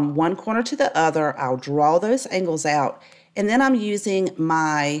from one corner to the other. I'll draw those angles out, and then I'm using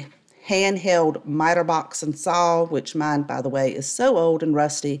my handheld miter box and saw, which mine, by the way, is so old and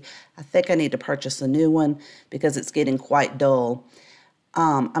rusty. I think I need to purchase a new one because it's getting quite dull.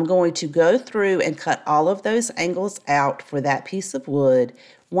 I'm going to go through and cut all of those angles out for that piece of wood.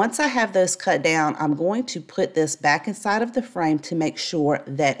 Once I have those cut down, I'm going to put this back inside of the frame to make sure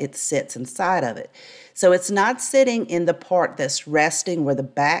that it sits inside of it. So it's not sitting in the part that's resting where the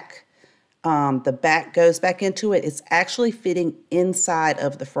back goes back into it. It's actually fitting inside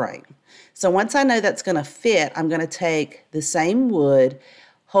of the frame. So once I know that's going to fit, I'm going to take the same wood,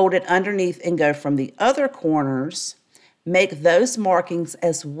 hold it underneath, and go from the other corners, make those markings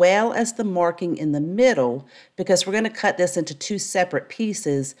as well as the marking in the middle, because we're going to cut this into 2 separate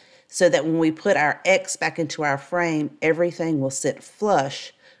pieces so that when we put our X back into our frame, everything will sit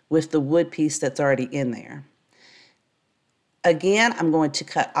flush with the wood piece that's already in there. Again, I'm going to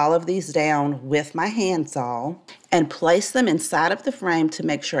cut all of these down with my handsaw and place them inside of the frame to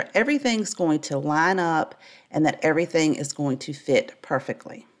make sure everything's going to line up and that everything is going to fit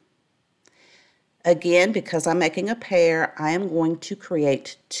perfectly. Again, because I'm making a pair, I am going to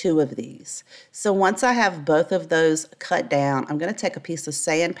create 2 of these. So once I have both of those cut down, I'm going to take a piece of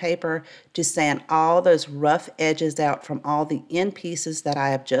sandpaper to sand all those rough edges out from all the end pieces that I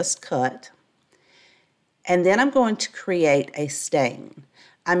have just cut. And then I'm going to create a stain.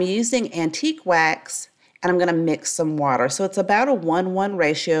 I'm using antique wax, and I'm going to mix some water. So it's about a 1:1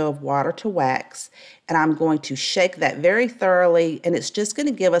 ratio of water to wax. And I'm going to shake that very thoroughly, and it's just going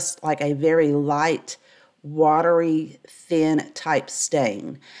to give us like a very light, watery, thin type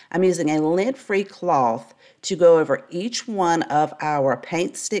stain. I'm using a lint-free cloth to go over each one of our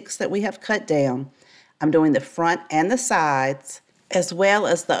paint sticks that we have cut down. I'm doing the front and the sides, as well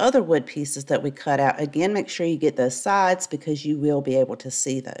as the other wood pieces that we cut out. Again, make sure you get those sides because you will be able to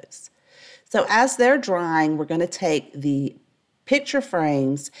see those. So as they're drying, we're going to take the picture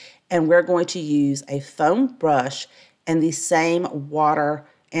frames and we're going to use a foam brush and the same water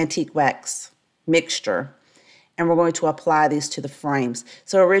antique wax mixture, and we're going to apply these to the frames.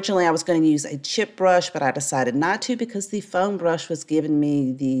 So originally I was going to use a chip brush, but I decided not to because the foam brush was giving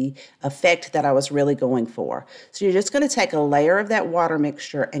me the effect that I was really going for. So you're just going to take a layer of that water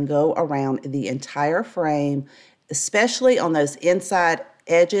mixture and go around the entire frame, especially on those inside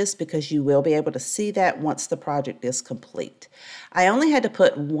edges because you will be able to see that once the project is complete. I only had to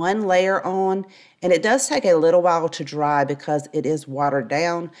put one layer on, and it does take a little while to dry because it is watered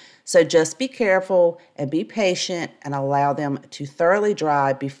down. So just be careful and be patient and allow them to thoroughly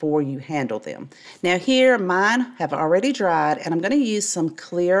dry before you handle them. Now here, mine have already dried, and I'm going to use some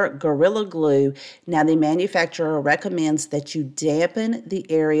clear Gorilla Glue. Now the manufacturer recommends that you dampen the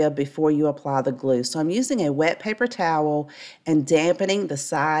area before you apply the glue. So I'm using a wet paper towel and dampening the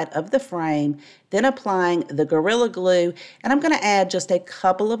side of the frame, then applying the Gorilla Glue, and I'm going to add just a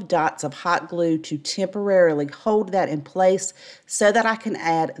couple of dots of hot glue to temporarily hold that in place so that I can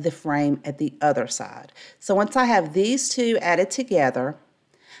add the frame at the other side. So once I have these two added together,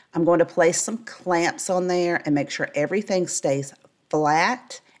 I'm going to place some clamps on there and make sure everything stays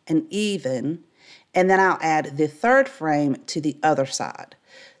flat and even, and then I'll add the third frame to the other side.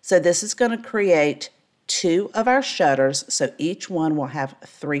 So this is going to create 2 of our shutters, so each one will have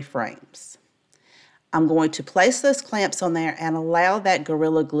 3 frames. I'm going to place those clamps on there and allow that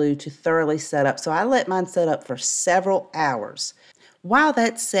Gorilla Glue to thoroughly set up. So I let mine set up for several hours. While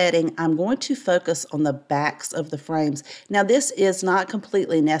that's setting, I'm going to focus on the backs of the frames. Now this is not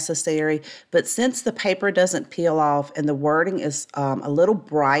completely necessary, but since the paper doesn't peel off and the wording is a little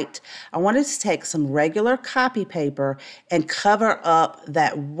bright, I wanted to take some regular copy paper and cover up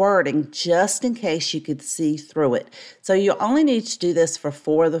that wording just in case you could see through it. So you'll only need to do this for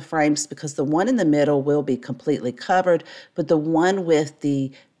 4 of the frames because the one in the middle will be completely covered, but the one with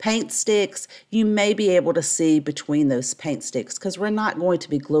the paint sticks, you may be able to see between those paint sticks because we're not going to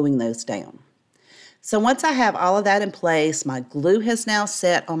be gluing those down. So once I have all of that in place, my glue has now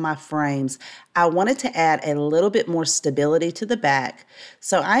set on my frames. I wanted to add a little bit more stability to the back.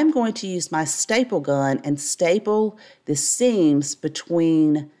 So I'm going to use my staple gun and staple the seams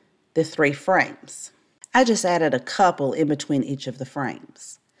between the 3 frames. I just added a couple in between each of the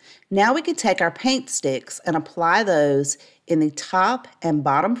frames. Now we can take our paint sticks and apply those in the top and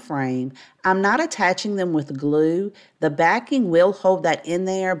bottom frame. I'm not attaching them with glue. The backing will hold that in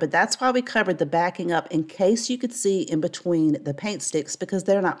there, but that's why we covered the backing up in case you could see in between the paint sticks because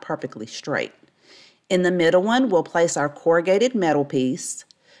they're not perfectly straight. In the middle one, we'll place our corrugated metal piece,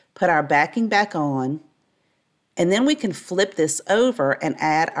 put our backing back on, and then we can flip this over and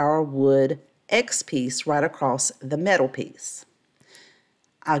add our wood X piece right across the metal piece.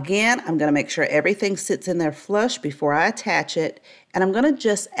 Again, I'm going to make sure everything sits in there flush before I attach it, and I'm going to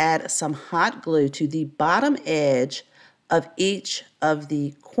just add some hot glue to the bottom edge of each of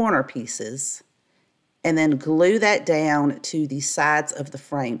the corner pieces and then glue that down to the sides of the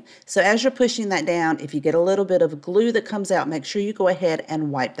frame. So as you're pushing that down, if you get a little bit of glue that comes out, make sure you go ahead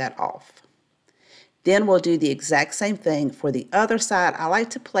and wipe that off. Then we'll do the exact same thing for the other side. I like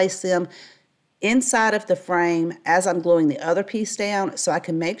to place them inside of the frame as I'm gluing the other piece down so I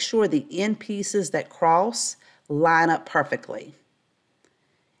can make sure the end pieces that cross line up perfectly.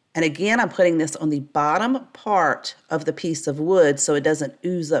 And again, I'm putting this on the bottom part of the piece of wood so it doesn't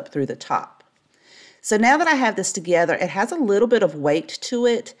ooze up through the top. So now that I have this together, it has a little bit of weight to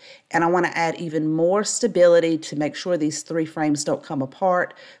it, and I want to add even more stability to make sure these 3 frames don't come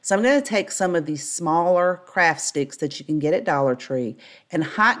apart. So I'm going to take some of these smaller craft sticks that you can get at Dollar Tree and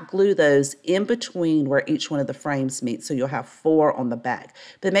hot glue those in between where each one of the frames meet, so you'll have 4 on the back.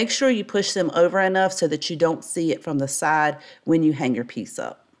 But make sure you push them over enough so that you don't see it from the side when you hang your piece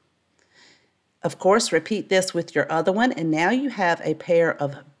up. Of course, repeat this with your other one, and now you have a pair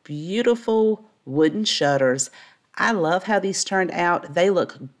of beautiful wooden shutters. I love how these turned out. They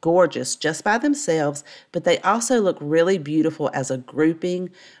look gorgeous just by themselves, but they also look really beautiful as a grouping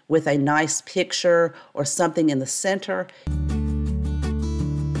with a nice picture or something in the center.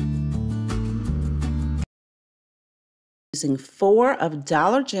 Using 4 of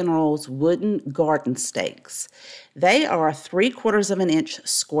Dollar General's wooden garden stakes. They are 3/4 of an inch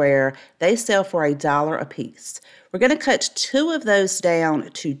square. They sell for $1 a piece. We're going to cut 2 of those down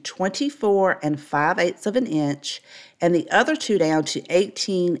to 24 5/8 of an inch and the other 2 down to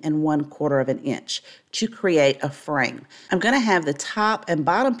 18 1/4 of an inch to create a frame. I'm going to have the top and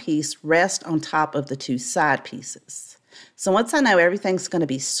bottom piece rest on top of the 2 side pieces. So once I know everything's going to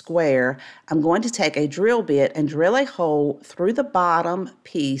be square, I'm going to take a drill bit and drill a hole through the bottom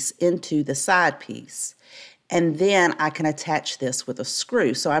piece into the side piece. And then I can attach this with a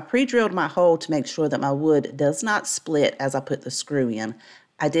screw. So I pre-drilled my hole to make sure that my wood does not split as I put the screw in.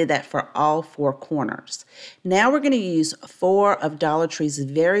 I did that for all 4 corners. Now we're going to use 4 of Dollar Tree's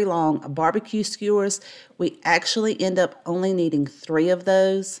very long barbecue skewers. We actually end up only needing 3 of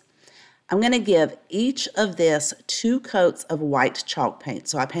those. I'm going to give each of this 2 coats of white chalk paint.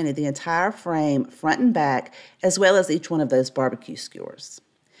 So I painted the entire frame, front and back, as well as each one of those barbecue skewers.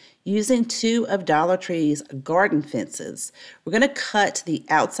 Using 2 of Dollar Tree's garden fences, we're going to cut the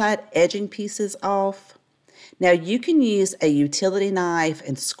outside edging pieces off. Now you can use a utility knife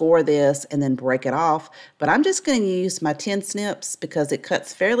and score this and then break it off, but I'm just going to use my 10 snips because it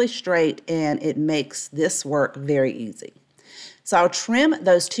cuts fairly straight and it makes this work very easy. So I'll trim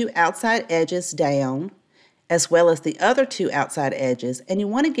those 2 outside edges down as well as the other 2 outside edges, and you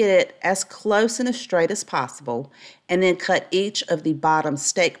want to get it as close and as straight as possible, and then cut each of the bottom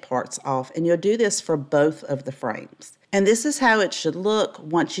stake parts off, and you'll do this for both of the frames. And this is how it should look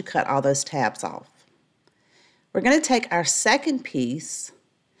once you cut all those tabs off. We're going to take our second piece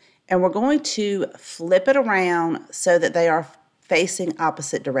and we're going to flip it around so that they are facing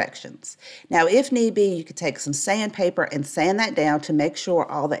opposite directions. Now, if need be, you could take some sandpaper and sand that down to make sure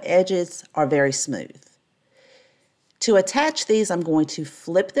all the edges are very smooth. To attach these, I'm going to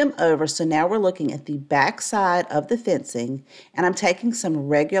flip them over, so now we're looking at the back side of the fencing, and I'm taking some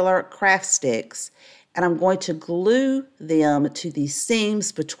regular craft sticks, and I'm going to glue them to the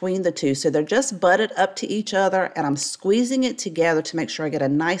seams between the 2. So they're just butted up to each other, and I'm squeezing it together to make sure I get a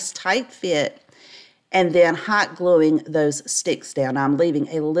nice tight fit, and then hot gluing those sticks down. Now I'm leaving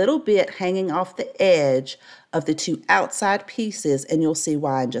a little bit hanging off the edge of the 2 outside pieces, and you'll see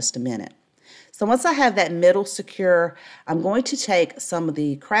why in just a minute. So once I have that middle secure, I'm going to take some of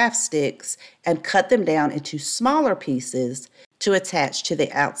the craft sticks and cut them down into smaller pieces to attach to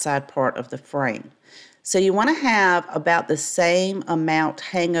the outside part of the frame. So you want to have about the same amount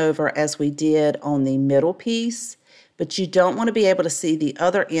hangover as we did on the middle piece, but you don't want to be able to see the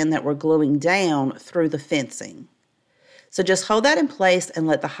other end that we're gluing down through the fencing. So just hold that in place and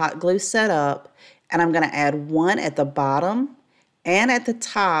let the hot glue set up, and I'm going to add 1 at the bottom and at the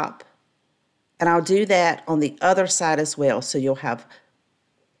top, and I'll do that on the other side as well. So you'll have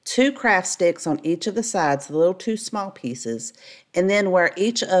 2 craft sticks on each of the sides, the little 2 small pieces, and then where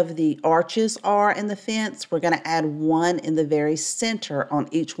each of the arches are in the fence, we're going to add 1 in the very center on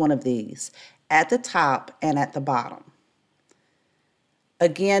each one of these, at the top and at the bottom.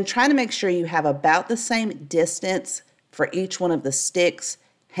 Again, trying to make sure you have about the same distance for each one of the sticks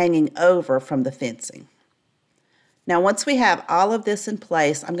hanging over from the fencing. Now, once we have all of this in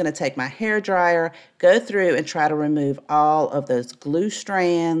place, I'm going to take my hairdryer, go through and try to remove all of those glue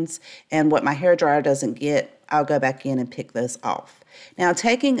strands, and what my hairdryer doesn't get, I'll go back in and pick those off. Now, I'm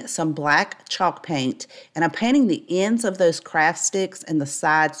taking some black chalk paint, and I'm painting the ends of those craft sticks and the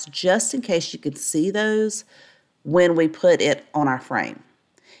sides just in case you could see those when we put it on our frame.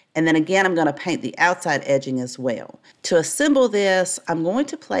 And then again, I'm going to paint the outside edging as well. To assemble this, I'm going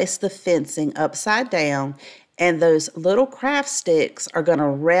to place the fencing upside down, and those little craft sticks are going to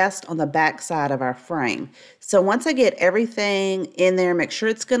rest on the back side of our frame. So once I get everything in there, make sure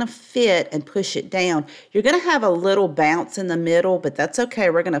it's going to fit and push it down. You're going to have a little bounce in the middle, but that's okay.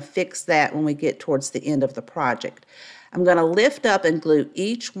 We're going to fix that when we get towards the end of the project. I'm going to lift up and glue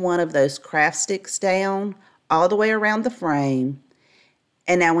each one of those craft sticks down all the way around the frame.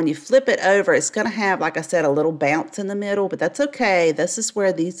 And now when you flip it over, it's going to have, like I said, a little bounce in the middle, but that's okay. This is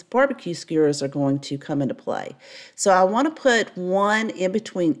where these barbecue skewers are going to come into play. So I want to put 1 in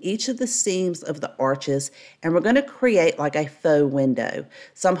between each of the seams of the arches, and we're going to create like a faux window.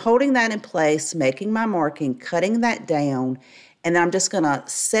 So I'm holding that in place, making my marking, cutting that down, and then I'm just going to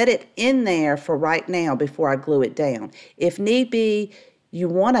set it in there for right now before I glue it down. If need be, you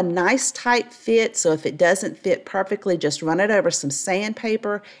want a nice tight fit, so if it doesn't fit perfectly, just run it over some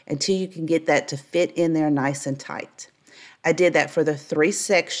sandpaper until you can get that to fit in there nice and tight. I did that for the 3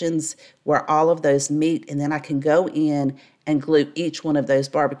 sections where all of those meet, and then I can go in and glue each one of those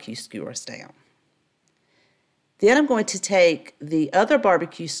barbecue skewers down. Then I'm going to take the other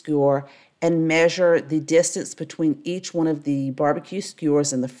barbecue skewer and measure the distance between each one of the barbecue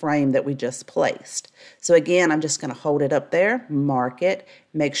skewers in the frame that we just placed. So again, I'm just going to hold it up there, mark it,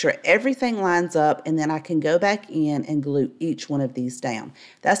 make sure everything lines up, and then I can go back in and glue each one of these down.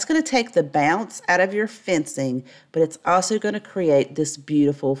 That's going to take the bounce out of your fencing, but it's also going to create this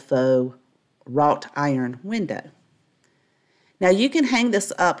beautiful faux wrought iron window. Now you can hang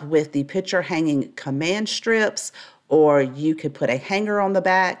this up with the picture hanging command strips, or you could put a hanger on the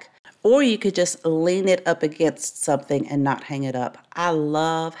back, or you could just lean it up against something and not hang it up. I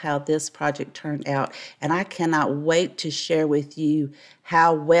love how this project turned out, and I cannot wait to share with you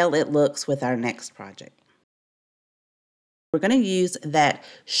how well it looks with our next project. We're going to use that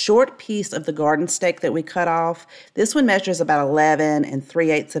short piece of the garden stake that we cut off. This one measures about 11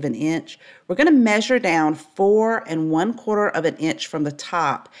 3/8 of an inch. We're going to measure down 4 1/4 of an inch from the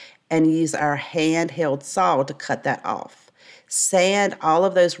top, and use our handheld saw to cut that off. Sand all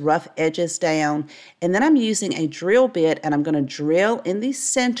of those rough edges down, and then I'm using a drill bit and I'm going to drill in the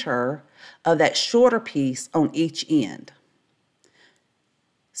center of that shorter piece on each end.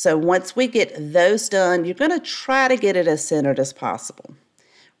 So once we get those done, you're going to try to get it as centered as possible.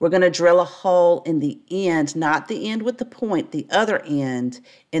 We're going to drill a hole in the end, not the end with the point, the other end,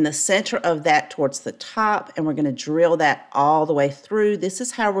 in the center of that towards the top, and we're going to drill that all the way through. This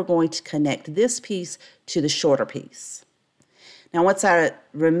is how we're going to connect this piece to the shorter piece. Now, once I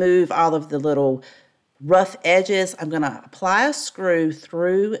remove all of the little rough edges, I'm going to apply a screw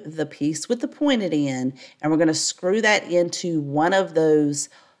through the piece with the pointed end, and we're going to screw that into one of those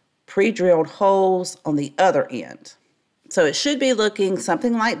pre-drilled holes on the other end. So it should be looking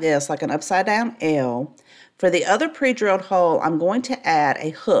something like this, like an upside down L. For the other pre-drilled hole, I'm going to add a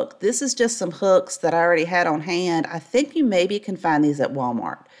hook. This is just some hooks that I already had on hand. I think you maybe can find these at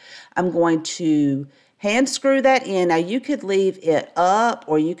Walmart. I'm going to hand screw that in. Now you could leave it up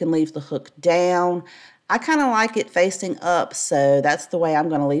or you can leave the hook down. I kind of like it facing up, so that's the way I'm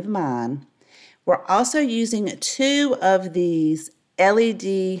going to leave mine. We're also using 2 of these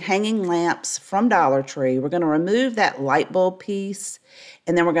LED hanging lamps from Dollar Tree. We're going to remove that light bulb piece,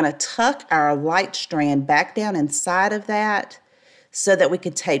 and then we're going to tuck our light strand back down inside of that so that we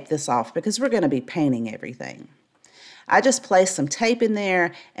can tape this off because we're going to be painting everything. I just placed some tape in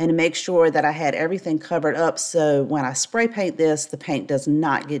there and make sure that I had everything covered up so when I spray paint this, the paint does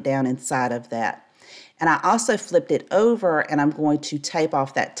not get down inside of that. And I also flipped it over and I'm going to tape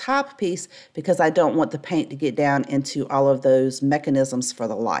off that top piece because I don't want the paint to get down into all of those mechanisms for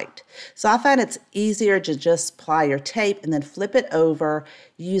the light. So I find it's easier to just apply your tape and then flip it over,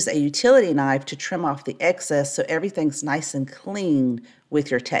 use a utility knife to trim off the excess so everything's nice and clean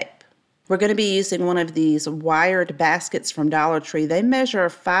with your tape. We're going to be using one of these wired baskets from Dollar Tree. They measure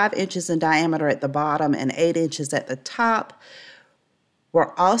 5 inches in diameter at the bottom and 8 inches at the top.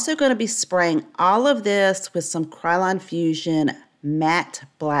 We're also going to be spraying all of this with some Krylon Fusion matte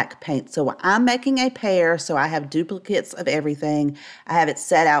black paint. So I'm making a pair, so I have duplicates of everything. I have it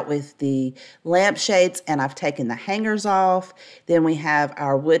set out with the lampshades and I've taken the hangers off. Then we have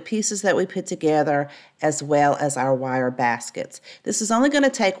our wood pieces that we put together as well as our wire baskets. This is only going to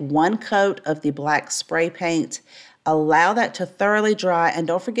take 1 coat of the black spray paint. Allow that to thoroughly dry and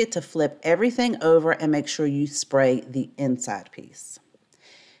don't forget to flip everything over and make sure you spray the inside piece.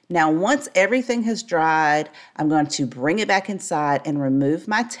 Now, once everything has dried, I'm going to bring it back inside and remove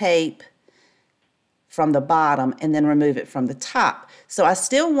my tape from the bottom and then remove it from the top. So I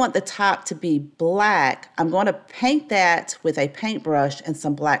still want the top to be black. I'm going to paint that with a paintbrush and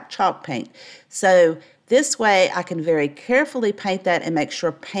some black chalk paint. So this way I can very carefully paint that and make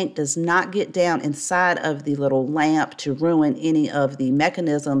sure paint does not get down inside of the little lamp to ruin any of the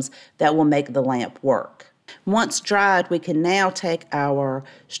mechanisms that will make the lamp work. Once dried, we can now take our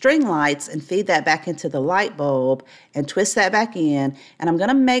string lights and feed that back into the light bulb and twist that back in. And I'm going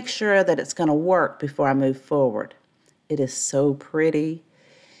to make sure that it's going to work before I move forward. It is so pretty.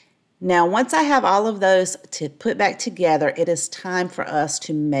 Now, once I have all of those to put back together, it is time for us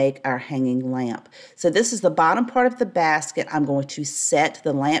to make our hanging lamp. So this is the bottom part of the basket. I'm going to set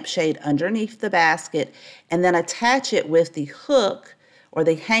the lampshade underneath the basket and then attach it with the hook or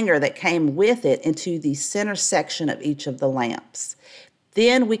the hanger that came with it into the center section of each of the lamps.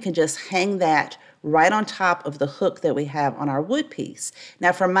 Then we can just hang that right on top of the hook that we have on our wood piece.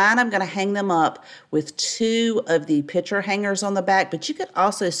 Now for mine, I'm going to hang them up with 2 of the picture hangers on the back, but you could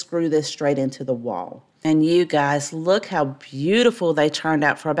also screw this straight into the wall. And you guys, look how beautiful they turned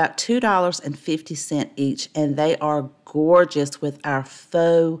out for about $2.50 each, and they are gorgeous with our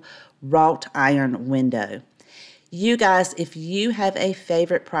faux wrought iron window. You guys, if you have a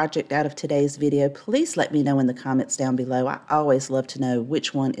favorite project out of today's video, please let me know in the comments down below. I always love to know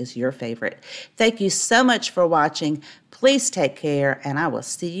which one is your favorite. Thank you so much for watching. Please take care, and I will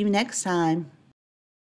see you next time.